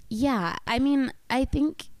poison. Yeah, I mean, I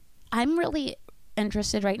think I'm really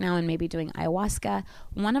interested right now in maybe doing ayahuasca.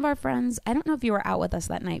 One of our friends, I don't know if you were out with us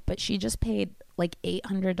that night, but she just paid like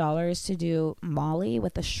 $800 to do Molly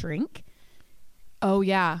with a shrink. Oh,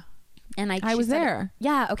 yeah. And I was there.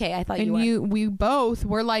 Yeah, okay, I thought And you were. we both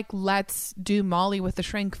were like, let's do Molly with the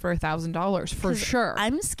shrink for $1,000 for sure.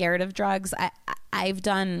 I'm scared of drugs. I've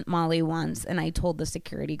done Molly once, and I told the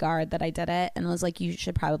security guard that I did it, and was like, you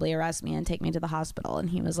should probably arrest me and take me to the hospital. And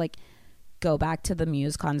he was like, go back to the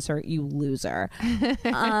Muse concert, you loser.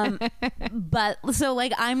 But so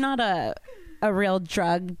like, I'm not a real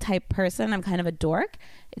drug type person. I'm kind of a dork,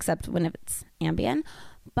 except when it's Ambien.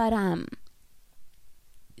 But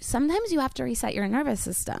sometimes you have to reset your nervous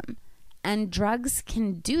system, and drugs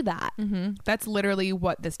can do that. That's literally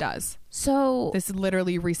what this does. So This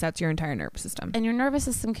literally resets your entire nervous system. and your nervous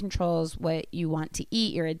system controls what you want to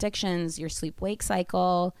eat, your addictions, your sleep-wake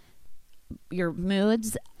cycle, your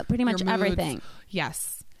moods, pretty much Your moods. everything.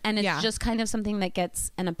 Yes. And it's Yeah. just kind of something that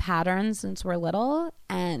gets in a pattern since we're little,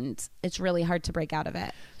 and it's really hard to break out of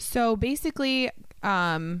it. So basically,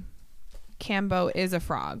 Cambo is a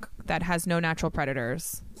frog that has no natural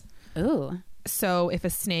predators. Ooh. So if a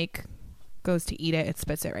snake goes to eat it, it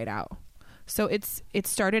spits it right out. So it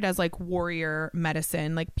started as like warrior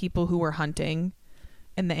medicine, like people who were hunting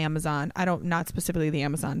in the Amazon. Not specifically the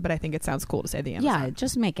Amazon, but I think it sounds cool to say the Amazon. Yeah,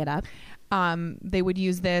 just make it up. They would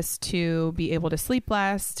use this to be able to sleep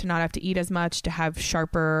less, to not have to eat as much, to have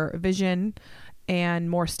sharper vision and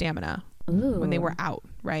more stamina when they were out,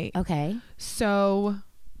 right? Okay. So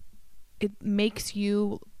it makes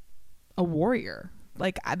you a warrior.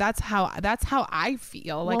 Like that's how I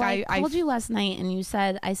feel. Like I called you last night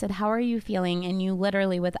and I said, how are you feeling? And you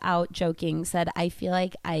literally, without joking, said, I feel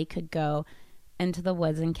like I could go into the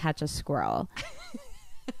woods and catch a squirrel.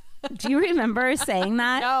 Do you remember saying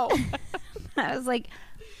that? No. I was like,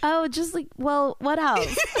 oh, just like, well, what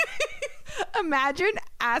else? Imagine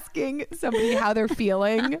asking somebody how they're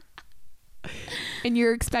feeling and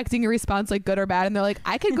you're expecting a response like good or bad, and they're like,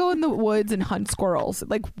 I could go in the woods and hunt squirrels.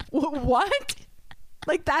 Like what?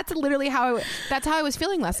 Like that's literally how I was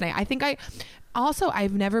feeling last night. I think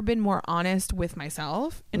I've never been more honest with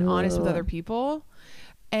myself and honest with other people.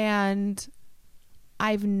 And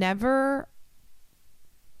I've never...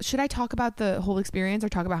 Should I talk about the whole experience or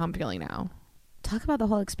talk about how I'm feeling now? Talk about the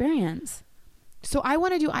whole experience. So I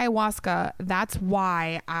want to do ayahuasca. That's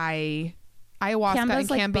why ayahuasca Kambo's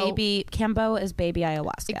and Kambo is baby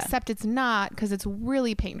ayahuasca. Except it's not, because it's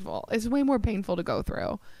really painful. It's way more painful to go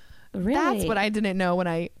through. Really? That's what I didn't know when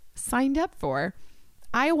I signed up for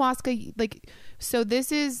ayahuasca. Like, so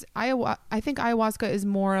this is I think ayahuasca is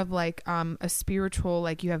more of like a spiritual,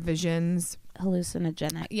 like you have visions,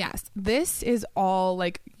 hallucinogenic. Yes, this is all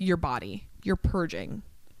like your body, you're purging.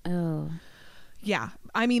 Oh, yeah.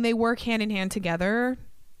 I mean, they work hand in hand together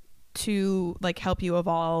to like help you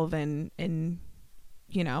evolve and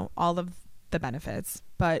you know, all of the benefits.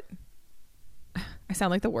 But I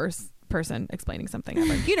sound like the worst person explaining something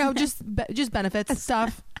ever. You know, just benefits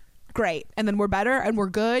stuff. Great. And then we're better and we're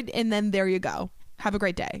good. And then there you go. Have a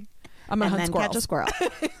great day. I'm gonna hunt squirrels. Catch a squirrel.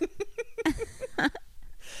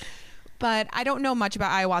 But I don't know much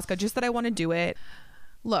about ayahuasca, just that I want to do it.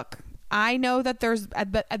 Look, I know that there's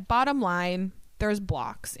at bottom line, there's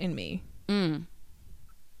blocks in me.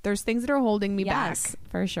 There's things that are holding me back.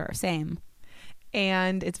 For sure. Same.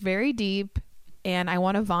 And it's very deep. And I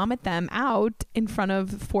want to vomit them out in front of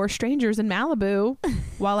 4 strangers in Malibu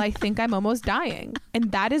while I think I'm almost dying.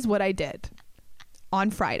 And that is what I did on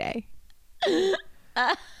Friday.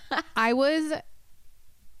 I was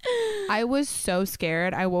so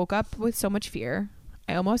scared. I woke up with so much fear.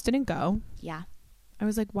 I almost didn't go. Yeah. I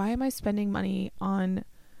was like, why am I spending money on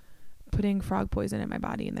putting frog poison in my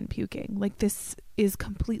body and then puking? Like, this is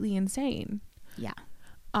completely insane. Yeah.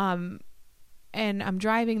 And I'm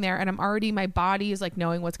driving there and my body is like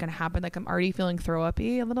knowing what's going to happen. Like I'm already feeling throw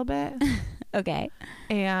up-y a little bit. Okay.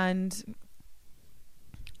 And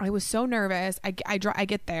I was so nervous. I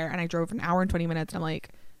get there and I drove an hour and 20 minutes and I'm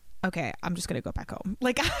like, okay, I'm just going to go back home.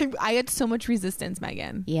 Like I had so much resistance,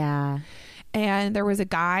 Megan. Yeah. And there was a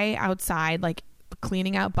guy outside like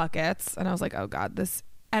cleaning out buckets and I was like, oh God,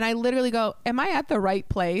 and I literally go, am I at the right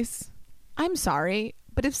place? I'm sorry,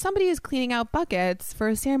 but if somebody is cleaning out buckets for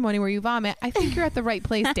a ceremony where you vomit, I think you're at the right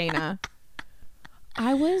place, Dana.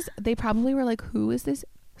 They probably were like, who is this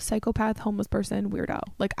psychopath homeless person weirdo?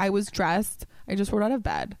 Like I was dressed, I just rolled out of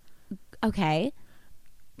bed. Okay.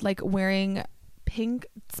 Like wearing pink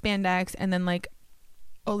spandex and then like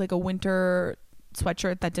a winter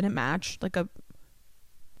sweatshirt that didn't match, like a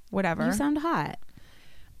whatever. You sound hot.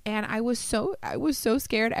 And I was so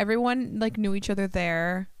scared. Everyone like knew each other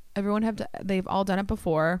there. They've all done it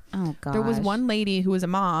before. Oh god. There was one lady who was a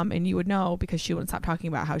mom, and you would know because she wouldn't stop talking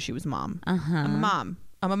about how she was a mom. I'm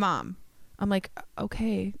a mom. I'm like,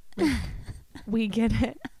 okay, like, we get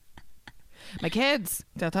it. My kids.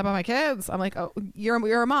 Did I talk about my kids? I'm like, oh, you're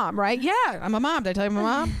a mom, right? Yeah, I'm a mom. Did I tell you I'm a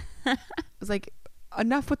mom? I was like,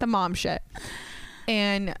 enough with the mom shit.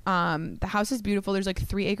 And the house is beautiful. There's like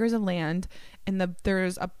 3 acres of land, and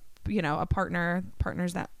there's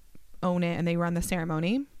partners that own it, and they run the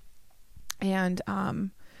ceremony. And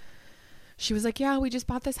she was like, yeah, we just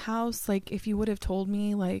bought this house. Like, if you would have told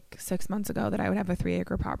me like 6 months ago that I would have a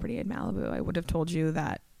 3-acre property in Malibu, I would have told you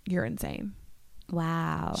that you're insane.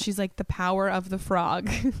 Wow. She's like, the power of the frog.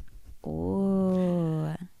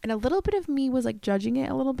 Ooh. And a little bit of me was like judging it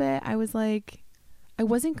a little bit. I was like, I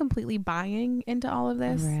wasn't completely buying into all of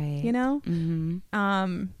this, right. You know?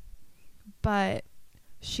 Mm-hmm. But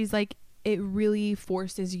she's like, it really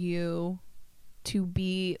forces you to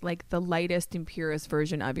be like the lightest and purest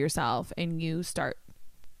version of yourself, and you start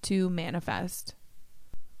to manifest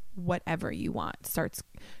whatever you want. Starts,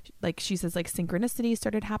 like she says, like synchronicity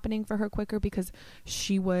started happening for her quicker because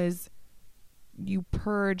you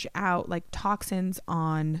purge out like toxins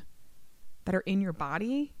that are in your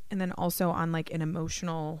body, and then also on like an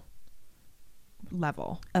emotional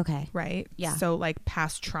level, Okay. right? Yeah. So like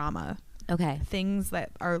past trauma, Okay. things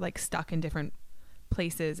that are like stuck in different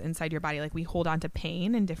places inside your body. Like we hold on to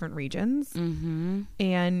pain in different regions. Mm-hmm.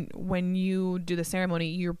 And when you do the ceremony,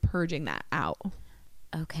 you're purging that out.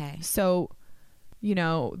 Okay. So, you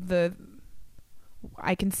know,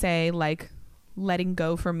 I can say like letting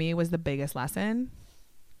go for me was the biggest lesson.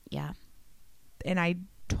 Yeah. And I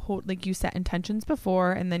like you set intentions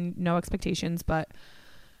before and then no expectations, but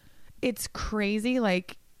it's crazy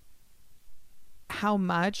like how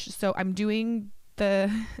much. So I'm doing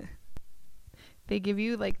they give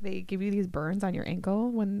you these burns on your ankle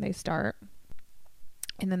when they start,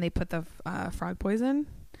 and then they put the frog poison,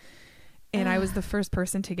 and I was the first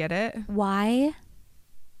person to get it. Why?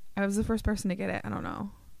 I was the first person to get it. I don't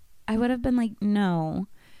know. I would have been like, no.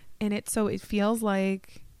 And it feels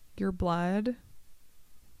like your blood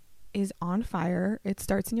is on fire. It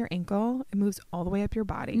starts in your ankle. It moves all the way up your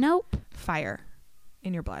body. Nope. Fire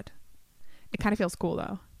in your blood. It kind of feels cool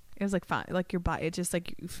though. It was like fun. Like your body, it's just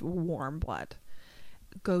like warm blood.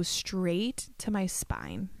 Goes straight to my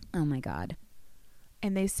spine. Oh my God.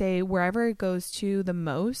 And they say wherever it goes to the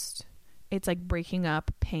most, it's like breaking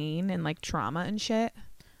up pain and like trauma and shit.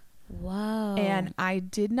 Whoa. And I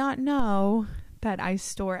did not know that I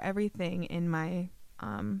store everything in my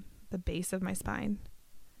the base of my spine.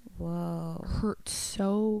 Whoa. Hurt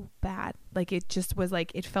so bad. Like it just was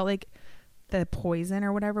like, it felt like the poison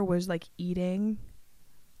or whatever was like eating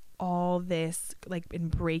all this, like, and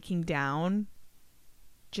breaking down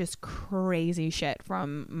just crazy shit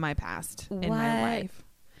from my past in my life.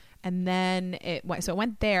 And then it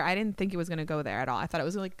went there. I didn't think it was going to go there at all. I thought it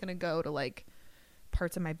was like going to go to like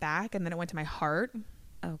parts of my back, and then it went to my heart.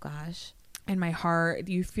 Oh gosh. And my heart,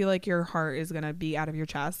 you feel like your heart is going to be out of your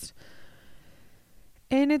chest.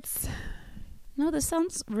 And it's this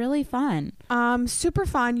sounds really fun. super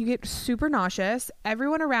fun. You get super nauseous.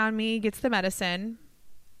 Everyone around me gets the medicine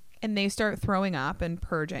and they start throwing up and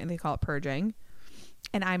purging. They call it purging.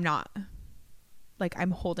 And I'm not. Like,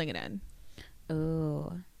 I'm holding it in.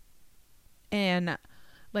 Ooh. And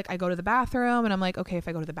like I go to the bathroom and I'm like, okay, if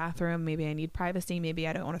I go to the bathroom, maybe I need privacy. Maybe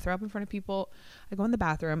I don't want to throw up in front of people. I go in the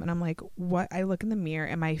bathroom and I'm like, what? I look in the mirror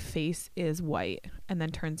and my face is white and then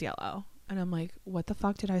turns yellow. And I'm like, what the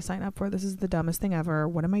fuck did I sign up for? This is the dumbest thing ever.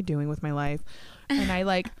 What am I doing with my life? And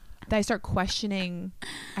I start questioning.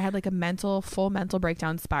 I had like a full mental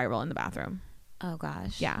breakdown spiral in the bathroom. Oh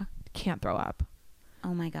gosh. Yeah. Can't throw up.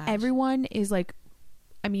 Oh my gosh. Everyone is like,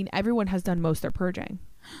 everyone has done most of their purging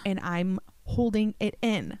and I'm holding it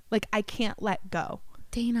in. Like, I can't let go.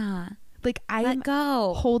 Dana. Like, I'm let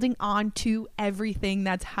go. holding on to everything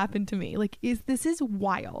that's happened to me. Like, this is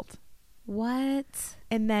wild. What?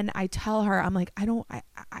 And then I tell her, I'm like,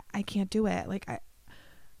 I can't do it. Like,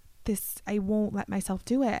 I won't let myself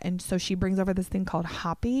do it. And so she brings over this thing called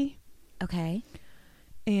Hoppy. Okay.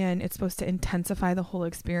 And it's supposed to intensify the whole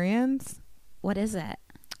experience. What is it?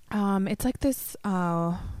 It's like this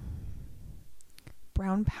brown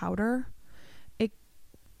powder.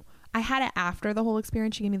 I had it after the whole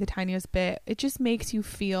experience. She gave me the tiniest bit. It just makes you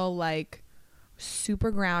feel like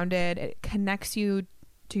super grounded. It connects you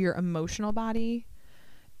to your emotional body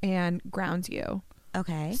and grounds you.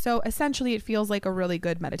 Okay. So essentially it feels like a really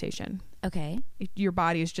good meditation. Okay. Your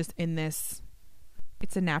body is just in this,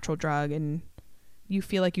 it's a natural drug and you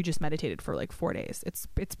feel like you just meditated for like 4 days. It's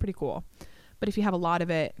pretty cool. But if you have a lot of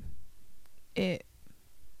it, it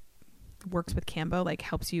works with Kambo, like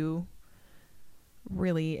helps you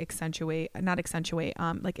really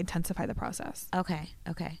like intensify the process. Okay.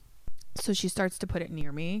 Okay. So she starts to put it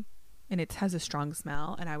near me and it has a strong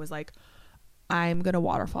smell. And I was like, I'm going to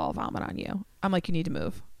waterfall vomit on you. I'm like, you need to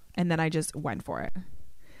move. And then I just went for it.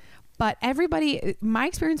 But my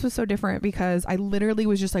experience was so different because I literally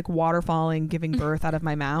was just like waterfalling, giving birth out of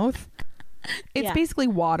my mouth. It's basically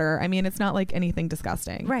water. It's not like anything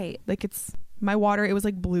disgusting. Right. Like it's my water. It was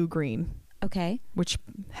like blue-green. Okay. Which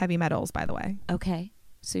heavy metals, by the way. Okay.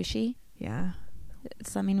 Sushi? Yeah.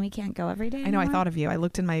 Does that mean we can't go every day I know. anymore? I thought of you. I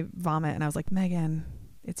looked in my vomit and I was like, Megan,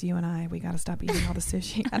 it's you and I. We got to stop eating all the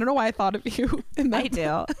sushi. I don't know why I thought of you. I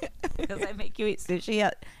do. Because I make you eat sushi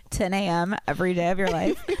at 10 a.m. every day of your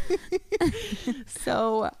life.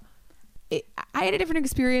 So I had a different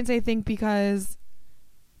experience, I think, because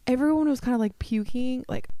everyone was kind of like puking,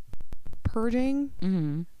 like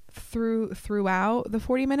purging throughout the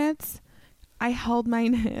 40 minutes. I held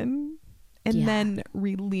mine in and then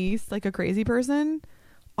released like a crazy person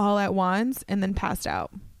all at once and then passed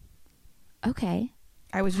out. Okay.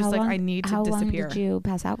 I was just I need to disappear. How long did you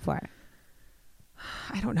pass out for?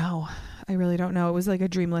 I don't know. I really don't know. It was like a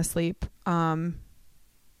dreamless sleep. But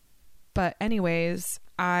anyways,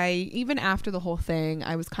 even after the whole thing,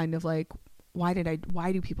 I was kind of like, why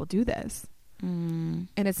do people do this? And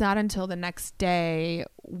it's not until the next day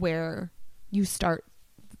where you start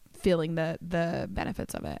feeling the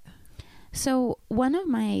benefits of it. So one of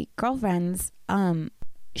my girlfriends,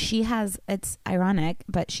 it's ironic,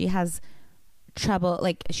 but she has trouble,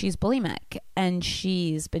 like she's bulimic, and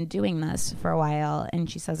she's been doing this for a while, and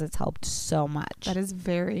she says it's helped so much. That is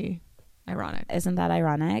very ironic. Isn't that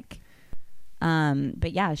ironic?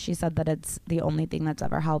 But yeah, she said that it's the only thing that's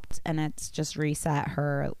ever helped, and it's just reset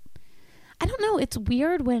her. I don't know. It's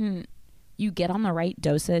weird when you get on the right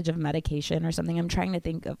dosage of medication or something. I'm trying to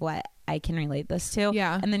think of what I can relate this to.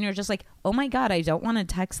 Yeah. And then you're just like, oh my God, I don't want to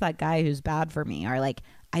text that guy who's bad for me. Or like,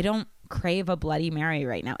 I don't crave a Bloody Mary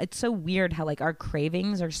right now. It's so weird how like our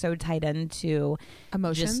cravings are so tied into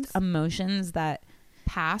emotions that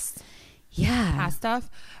past stuff.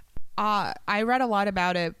 I read a lot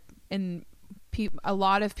about it, and a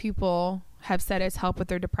lot of people have said it's helped with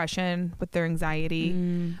their depression, with their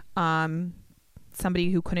anxiety.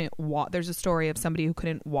 Somebody who couldn't walk. There's a story of somebody who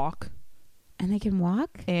couldn't walk, and they can walk,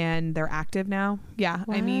 and they're active now. Yeah.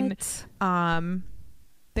 What? I mean,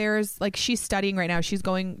 there's like, she's studying right now. She's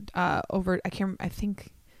going over, I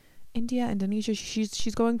think India, Indonesia.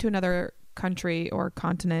 She's going to another country or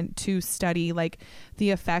continent to study like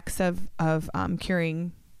the effects of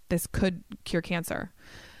curing this, could cure cancer.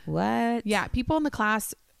 What? Yeah. People in the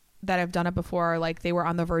class that have done it before, like they were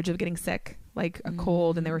on the verge of getting sick, like a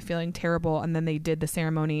cold, and they were feeling terrible, and then they did the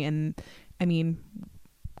ceremony, and I mean,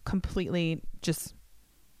 completely just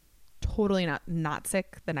totally not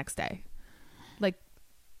sick the next day. Like,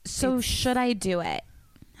 so should I do it?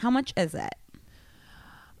 How much is it?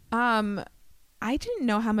 I didn't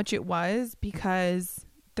know how much it was because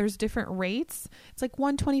there's different rates. It's like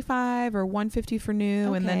 $125 or $150 for new.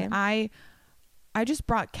 Okay. And then I just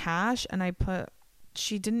brought cash, and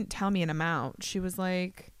she didn't tell me an amount. She was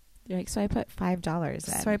like, so I put $5 in.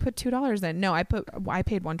 So I put $2 in. No, I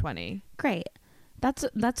paid $120. Great.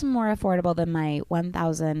 That's more affordable than my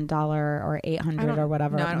 $1,000 or $800 or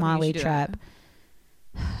whatever Molly trip.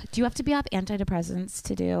 Do you have to be off antidepressants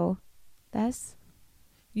to do this?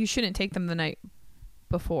 You shouldn't take them the night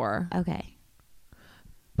before. Okay.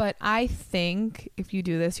 But I think if you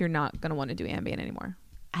do this, you're not going to want to do Ambien anymore.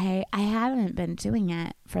 I haven't been doing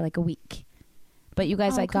it for like a week. But you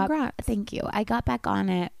guys, thank you. I got back on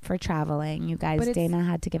it for traveling. You guys, Dana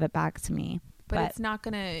had to give it back to me. But it's not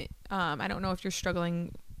going to, I don't know if you're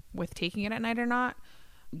struggling with taking it at night or not.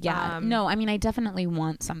 Yeah. No, I mean, I definitely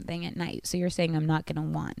want something at night. So you're saying I'm not going to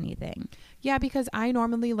want anything. Yeah, because I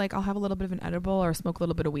normally I'll have a little bit of an edible or smoke a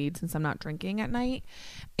little bit of weed since I'm not drinking at night.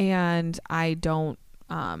 And I don't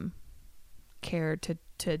care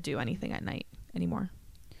to do anything at night anymore.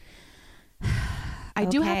 I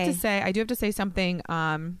do have to say something.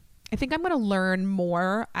 I think I'm going to learn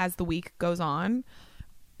more as the week goes on,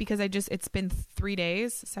 because it's been 3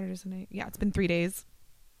 days, Saturday, Sunday. Yeah, it's been 3 days.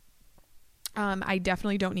 I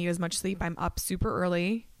definitely don't need as much sleep. I'm up super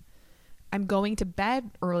early. I'm going to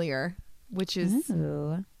bed earlier, which is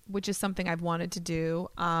something I've wanted to do.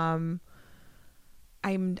 My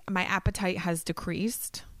appetite has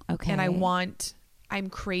decreased. Okay. And I'm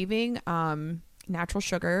craving natural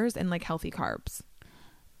sugars and like healthy carbs.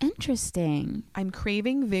 Interesting. I'm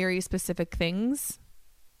craving very specific things,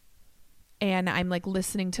 and I'm like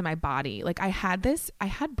listening to my body. Like I had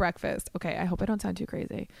breakfast. Okay, I hope I don't sound too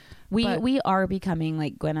crazy. We are becoming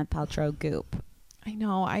like Gwyneth Paltrow goop. I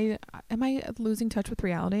know. Am I losing touch with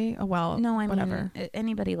reality? Oh well. No, I mean, whatever.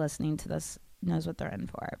 Anybody listening to this knows what they're in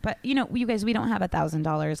for. But you guys, we don't have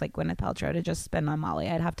 $1,000 like Gwyneth Paltrow to just spend on Molly.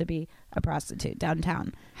 I'd have to be a prostitute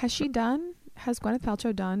downtown. Has Gwyneth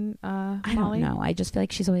Paltrow done Molly? I don't know. I just feel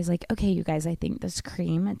like she's always like, okay, you guys, I think this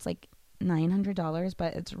cream, it's like $900,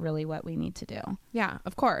 but it's really what we need to do. Yeah,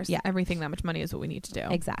 of course. Yeah. Everything that much money is what we need to do.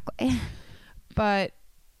 Exactly. But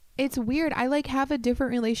it's weird. I like have a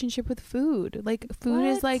different relationship with food. Like food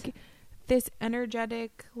is like this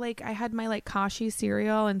energetic, like I had my like Kashi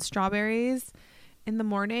cereal and strawberries in the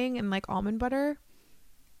morning and like almond butter.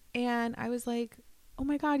 And I was like, oh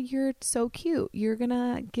my God, you're so cute. You're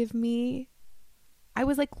gonna give me, I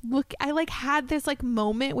was like, look, I like had this like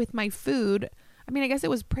moment with my food. I mean, I guess it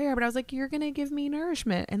was prayer, but I was like, you're going to give me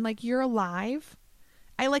nourishment and like, you're alive.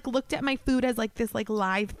 I like looked at my food as like this like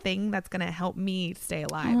live thing that's going to help me stay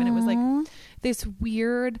alive. Aww. And it was like this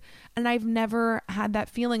weird, and I've never had that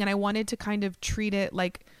feeling. And I wanted to kind of treat it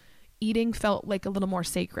like eating felt like a little more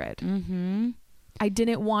sacred. Mm-hmm. I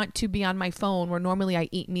didn't want to be on my phone where normally I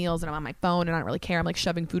eat meals and I'm on my phone and I don't really care. I'm like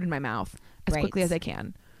shoving food in my mouth as quickly as I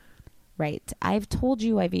can. Right. I've told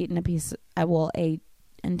you I've eaten a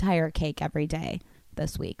entire cake every day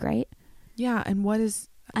this week, right? Yeah. And what is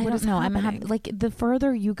I don't know. I'm having like the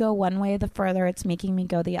further you go one way, the further it's making me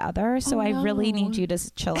go the other. So I really need you to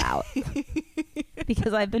chill out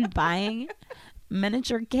because I've been buying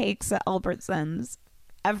miniature cakes at Albertsons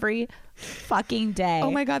every fucking day.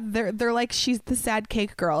 Oh my God. They're like, she's the sad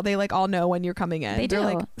cake girl. They like all know when you're coming in. They're do.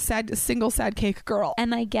 like single sad cake girl.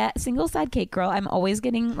 And I get single sad cake girl. I'm always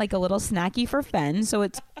getting like a little snacky for Finn. So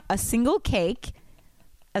it's a single cake,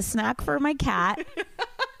 a snack for my cat,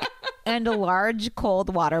 and a large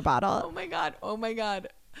cold water bottle. Oh my God. Oh my God.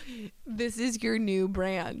 This is your new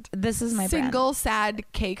brand. This is my single sad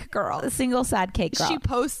cake girl. brand. Single sad cake girl. She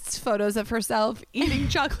posts photos of herself eating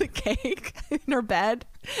chocolate cake in her bed.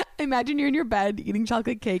 Imagine you're in your bed eating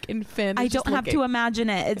chocolate cake and Finn. I don't have to imagine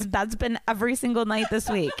it. That's been every single night this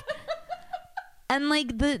week. And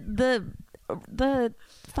like the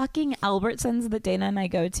fucking Albertsons that Dana and I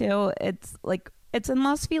go to, it's in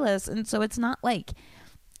Los Feliz, and so it's not like,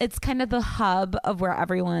 it's kind of the hub of where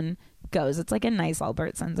everyone goes. It's like a nice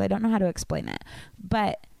Albertsons. I don't know how to explain it,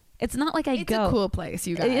 but it's not like it's a cool place,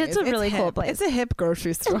 you guys. It's a really cool place. It's a hip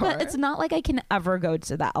grocery store. But it's not like I can ever go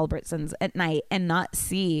to that Albertsons at night and not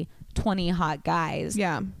see 20 hot guys.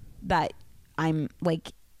 Yeah. That I'm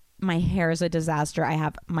like, my hair is a disaster. I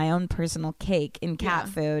have my own personal cake and cat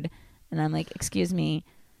food, and I'm like, excuse me.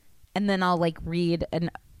 And then I'll like read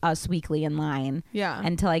Us Weekly in line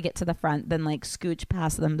until I get to the front, then like scooch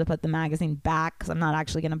past them to put the magazine back because I'm not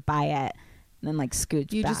actually going to buy it, and then like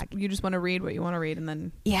scooch back. You just want to read what you want to read, and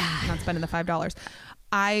then not spending the $5.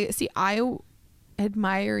 I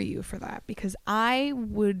admire you for that because I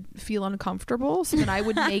would feel uncomfortable, so then I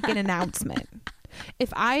would make an announcement.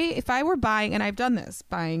 If I were buying, and I've done this,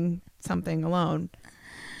 buying something alone,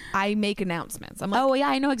 I make announcements. I'm like, oh yeah,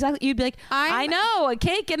 I know exactly. You'd be like, I know, a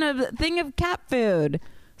cake and a thing of cat food.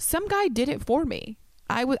 Some guy did it for me.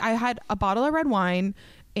 I had a bottle of red wine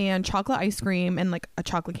and chocolate ice cream and like a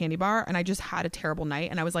chocolate candy bar, and I just had a terrible night,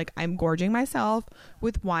 and I was like, I'm gorging myself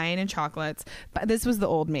with wine and chocolates. But this was the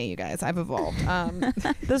old me, you guys. I've evolved.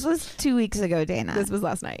 This was 2 weeks ago, Dana. This was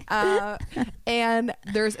last night. And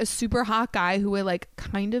there's a super hot guy who I like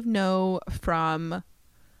kind of know from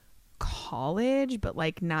college, but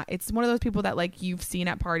like not, it's one of those people that like you've seen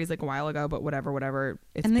at parties like a while ago, but whatever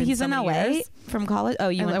it's and been he's so in many LA years. from college. Oh,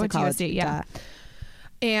 you went to college. USD, yeah.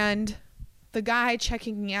 And the guy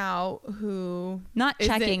checking me out, who not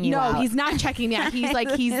checking you out. No, he's not checking me out. He's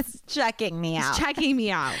like, he's checking me out. Checking me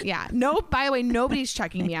out. Yeah. No, by the way, nobody's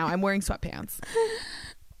checking me out. I'm wearing sweatpants.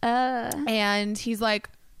 And he's like,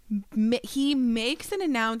 he makes an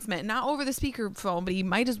announcement, not over the speakerphone, but he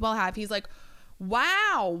might as well have. He's like,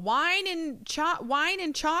 wow, wine and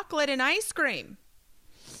chocolate and ice cream.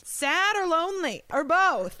 Sad or lonely or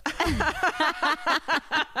both? And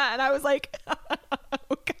I was like, oh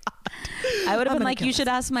God. I would have been like, you should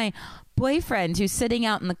ask my boyfriend who's sitting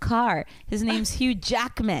out in the car. His name's Hugh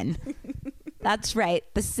Jackman. That's right.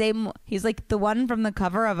 The same. He's like the one from the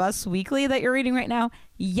cover of Us Weekly that you're reading right now.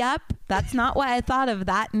 Yep. That's not why I thought of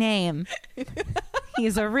that name.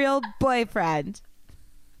 He's a real boyfriend.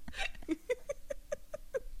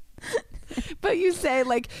 But you say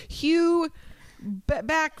like Hugh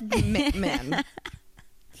Backman.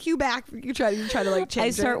 Hugh back. You try to like change. I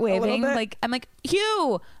start waving. Like I'm like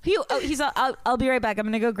Hugh. Oh, he's. I'll be right back. I'm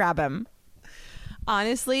gonna go grab him.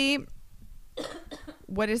 Honestly,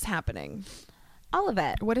 what is happening? All of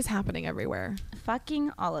it. What is happening everywhere?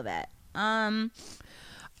 Fucking all of it.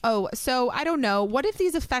 Oh, so I don't know. What if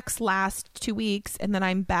these effects last 2 weeks and then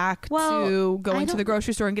I'm back to going to the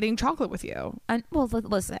grocery store and getting chocolate with you? Well,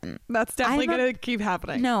 listen. That's definitely going to keep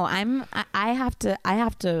happening. No, I have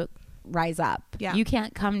to rise up. Yeah. You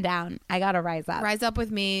can't come down. I got to rise up. Rise up with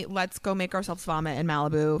me. Let's go make ourselves vomit in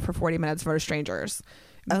Malibu for 40 minutes for strangers.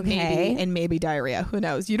 Okay. Maybe diarrhea. Who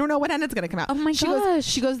knows? You don't know when end it's going to come out. Oh my gosh.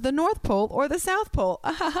 She goes, the North Pole or the South Pole.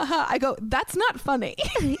 I go, that's not funny.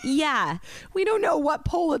 Yeah. We don't know what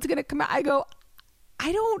pole it's going to come out. I go,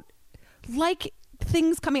 I don't like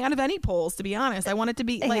things coming out of any poles, to be honest. I want it to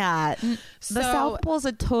be like. Yeah. The South Pole's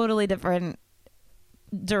a totally different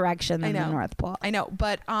direction than the North Pole. I know.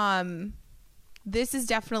 But this is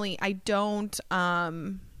definitely, I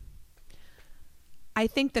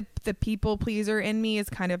think the people pleaser in me is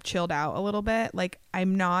kind of chilled out a little bit. Like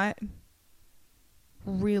I'm not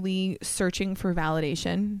really searching for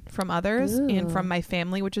validation from others and from my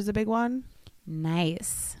family, which is a big one.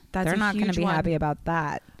 Nice. They're not going to be happy about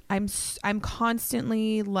that. I'm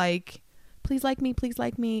constantly like, please like me, please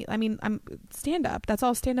like me. I mean, I'm stand up. That's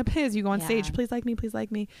all stand up is. You go on stage, please like me, please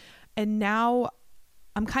like me. And now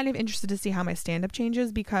I'm kind of interested to see how my stand up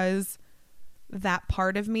changes because that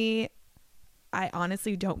part of me I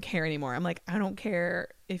honestly don't care anymore. I'm like, I don't care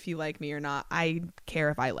if you like me or not. I care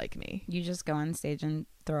if I like me. You just go on stage and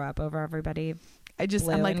throw up over everybody.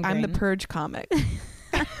 I'm like, I'm the purge comic.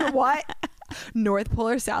 What? North Pole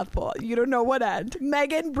or South Pole? You don't know what end.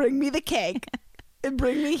 Megan, bring me the cake. And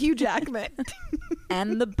bring me Hugh Jackman.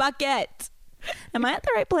 And the bucket. Am I at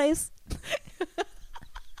the right place? Am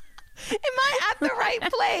I at the right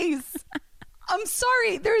place? I'm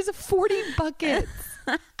sorry. There's 40 buckets.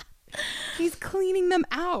 He's cleaning them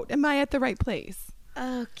out. Am I at the right place?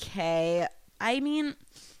 Okay. I mean,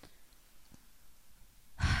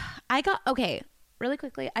 really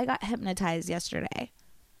quickly, I got hypnotized yesterday.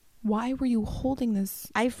 Why were you holding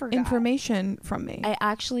this I forgot. information from me? I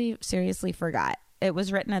actually seriously forgot. It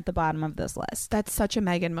was written at the bottom of this list. That's such a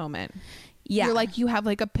Megan moment. Yeah. You're like, you have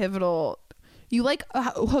like a pivotal, you like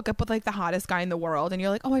hook up with like the hottest guy in the world and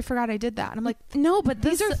you're like, oh, I forgot I did that. And I'm like, no, but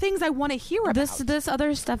these are things I want to hear about. This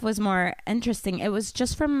other stuff was more interesting. It was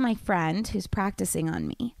just from my friend who's practicing on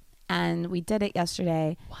me. And we did it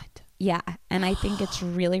yesterday. What? Yeah. And I think it's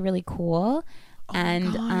really, really cool. Oh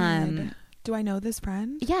and my God. Do I know this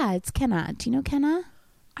friend? Yeah, it's Kenna. Do you know Kenna?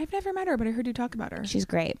 I've never met her, but I heard you talk about her. She's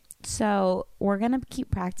great. So we're going to keep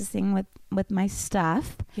practicing with my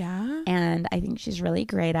stuff. Yeah. And I think she's really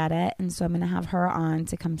great at it. And so I'm going to have her on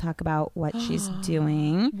to come talk about what she's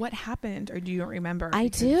doing. What happened? Or do you don't remember? I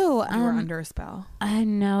do. You were under a spell.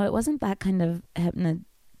 No, it wasn't that kind of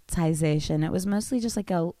hypnotization. It was mostly just like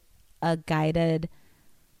a guided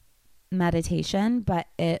meditation, but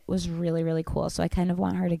it was really, really cool. So I kind of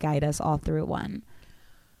want her to guide us all through one.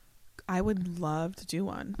 I would love to do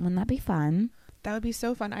one. Wouldn't that be fun? That would be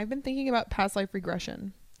so fun. I've been thinking about past life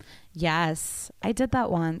regression. Yes, I did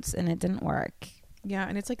that once and it didn't work. Yeah,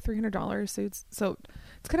 and it's like $300. So it's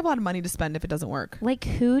kind of a lot of money to spend if it doesn't work. Like,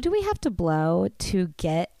 who do we have to blow to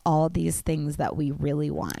get all these things that we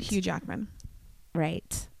really want? Hugh Jackman.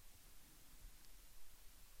 Right.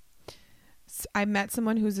 I met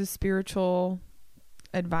someone who's a spiritual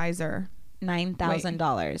advisor.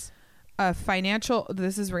 $9,000. Financial.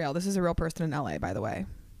 This is real. This is a real person in LA, by the way.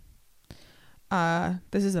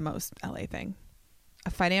 This is the most LA thing.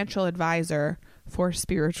 A financial advisor for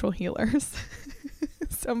spiritual healers.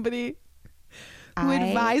 Somebody who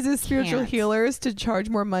advises spiritual healers to charge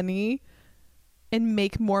more money and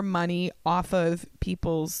make more money off of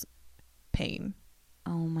people's pain.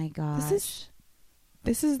 Oh my gosh.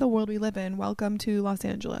 This is the world we live in. Welcome to Los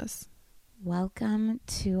Angeles. Welcome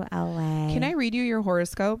to LA. Can I read you your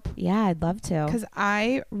horoscope? Yeah, I'd love to. Because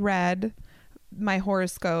I read my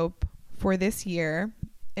horoscope for this year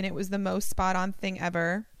and it was the most spot on thing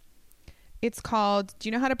ever. It's called, do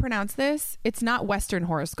you know how to pronounce this? It's not Western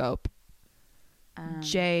horoscope.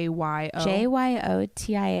 J-Y-O.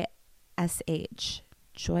 J-Y-O-T-I-S-H.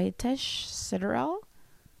 Jyotish Sideral?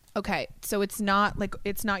 Okay, so it's not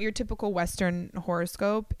your typical Western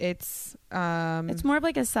horoscope. It's more of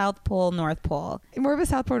like a South Pole, North Pole. More of a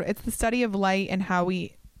South Pole. It's the study of light and how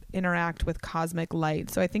we interact with cosmic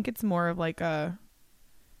light. So I think it's more of like a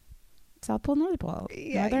South Pole, North Pole.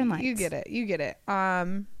 Yeah, Northern Lights. You get it.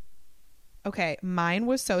 Okay, mine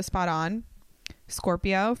was so spot on.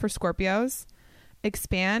 Scorpio, for Scorpios.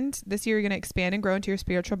 Expand. This year you're going to expand and grow into your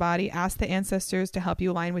spiritual body. Ask the ancestors to help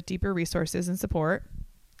you align with deeper resources and support.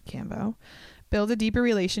 Cambo. Build a deeper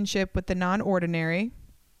relationship with the non-ordinary,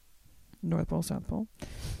 North Pole, South Pole,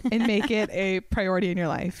 and make it a priority in your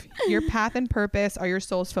life. Your path and purpose are your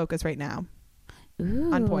soul's focus right now.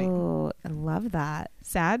 Ooh, on point. I love that.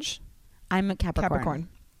 Sag? I'm a Capricorn.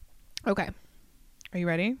 Okay. Are you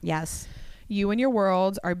ready? Yes. You and your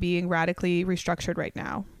world are being radically restructured right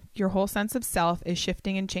now. Your whole sense of self is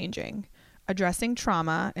shifting and changing. Addressing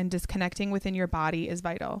trauma and disconnecting within your body is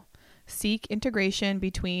vital. Seek integration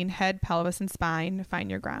between head, pelvis, and spine. Find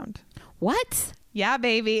your ground. What? Yeah,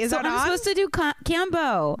 baby. Is so that I'm on? supposed to do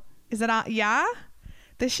Cambo. Is it on? Yeah.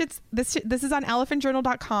 This is on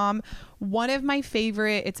elephantjournal.com. One of my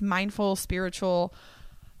favorite. It's mindful, spiritual.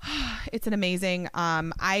 It's an amazing.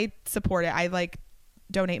 I support it. I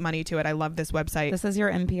donate money to it. I love this website. This is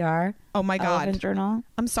your NPR. Oh my God. Elephant Journal.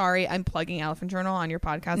 I'm sorry. I'm plugging Elephant Journal on your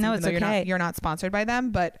podcast. No, it's okay. You're not sponsored by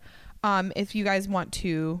them, but if you guys want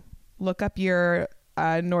to look up your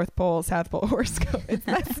North Pole, South Pole horoscope,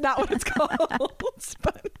 that's not what it's called.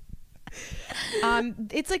 But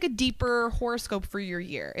it's like a deeper horoscope for your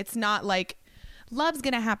year. It's not like love's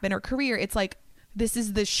gonna happen or career. It's like this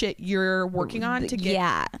is the shit you're working on to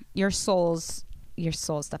get your soul's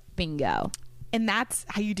stuff. Bingo. And that's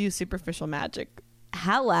how you do superficial magic.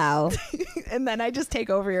 Hello. And then I just take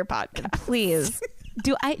over your podcast. Please.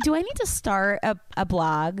 Do I need to start a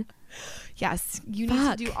blog? Yes, you need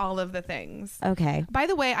Fuck. to do all of the things. Okay. By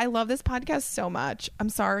the way, I love this podcast so much. I'm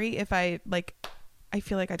sorry if I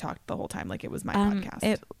feel like I talked the whole time like it was my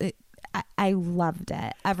podcast. I loved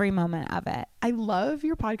it. Every moment of it. I love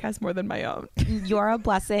your podcast more than my own. You're a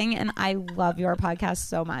blessing, and I love your podcast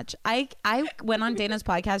so much. I went on Dana's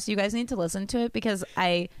podcast. You guys need to listen to it because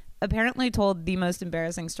I apparently told the most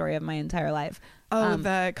embarrassing story of my entire life. Oh,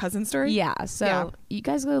 the cousin story? Yeah. So Yeah. you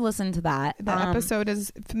guys go listen to that. The episode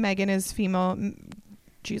is Megan is female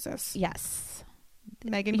Jesus. Yes.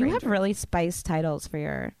 Megan You Granger. have really spiced titles for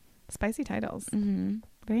your Spicy titles.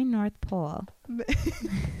 very North Pole.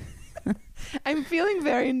 I'm feeling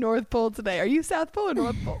very North Pole today. Are you South Pole or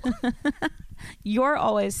North Pole? You're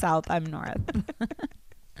always South. I'm North.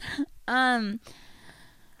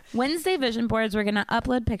 Wednesday vision boards. We're gonna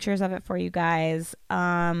upload pictures of it for you guys.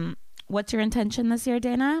 What's your intention this year,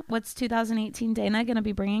 Dana? What's 2018 Dana gonna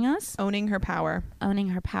be bringing us? Owning her power. Owning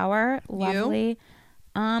her power. Lovely.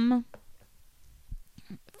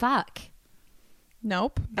 Fuck.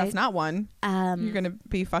 Nope, that's not one. You're gonna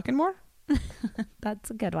be fucking more? That's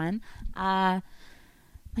a good one. My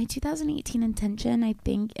 2018 intention, I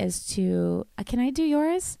think, is to. Can I do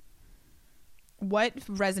yours? What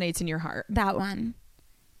resonates in your heart? That one.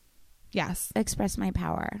 Yes. Express my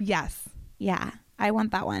power. Yes. Yeah, I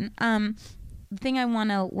want that one. The thing I want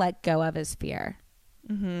to let go of is fear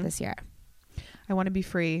this year. I want to be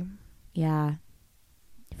free. Yeah,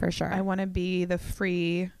 for sure. I want to be the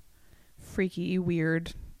free, freaky,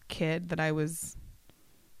 weird kid that I was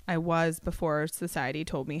before society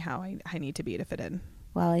told me how I need to be to fit in.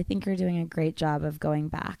 Well, I think you're doing a great job of going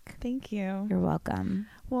back. Thank you. You're welcome.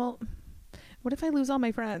 Well, what if I lose all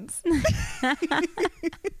my friends?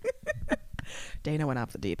 Dana went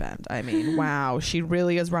off the deep end. I mean, wow. She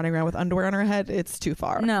really is running around with underwear on her head. It's too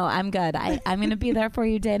far. No, I'm good. I'm going to be there for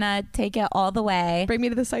you, Dana. Take it all the way. Bring me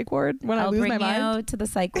to the psych ward when I I'll lose my bring mind. you to the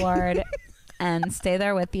psych ward and stay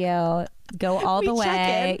there with you. Go all the We check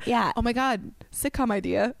way. in. Yeah. Oh my God. Sitcom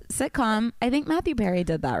idea. Sitcom. I think Matthew Perry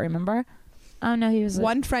did that, remember? Oh, no, he was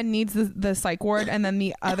One friend needs the psych ward and then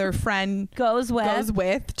the other friend goes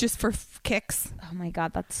with. just for kicks. Oh my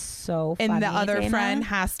God, that's so funny. And the other Dana. friend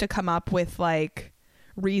has to come up with like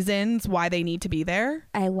reasons why they need to be there.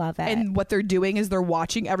 I love it. And what they're doing is they're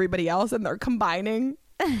watching everybody else and they're combining.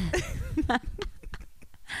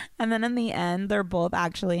 And then in the end, they're both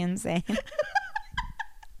actually insane.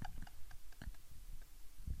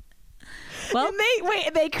 Well,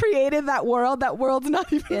 And they created that world. That world's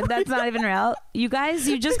not even that's not even real. You guys,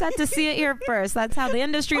 you just got to see it here first. That's how the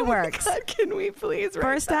industry works. God, can we please write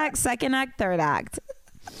First that? act, second act, third act.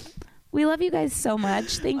 We love you guys so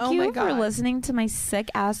much. Thank Oh you my for God. listening to my sick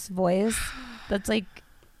ass voice. That's like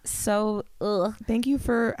so. Ugh. Thank you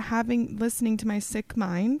for listening to my sick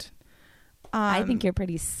mind. I think you're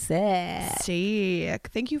pretty sick. sick.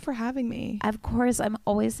 Thank you for having me. Of course, I'm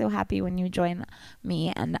always so happy when you join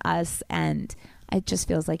me and us, and it just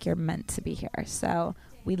feels like you're meant to be here. So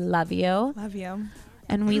we love you, Love you.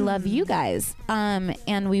 and we love you guys.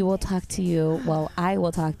 And we will talk to you. Well, I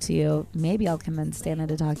will talk to you. Maybe I'll convince Dana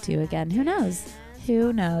to talk to you again. Who knows?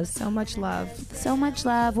 Who knows? So much love. So much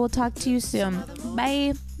love. We'll talk to you soon.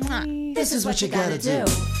 Bye. Mwah. This is what you gotta do.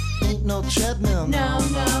 Ain't no treadmill. No,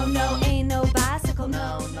 no, no, ain't no bicycle,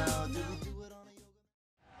 no. Do it on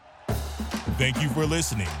a Thank you for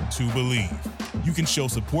listening to Believe. You can show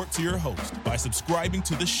support to your host by subscribing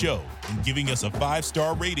to the show and giving us a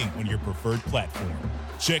 5-star rating on your preferred platform.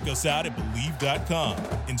 Check us out at Believe.com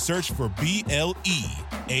and search for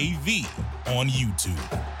BLEAV on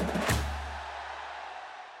YouTube.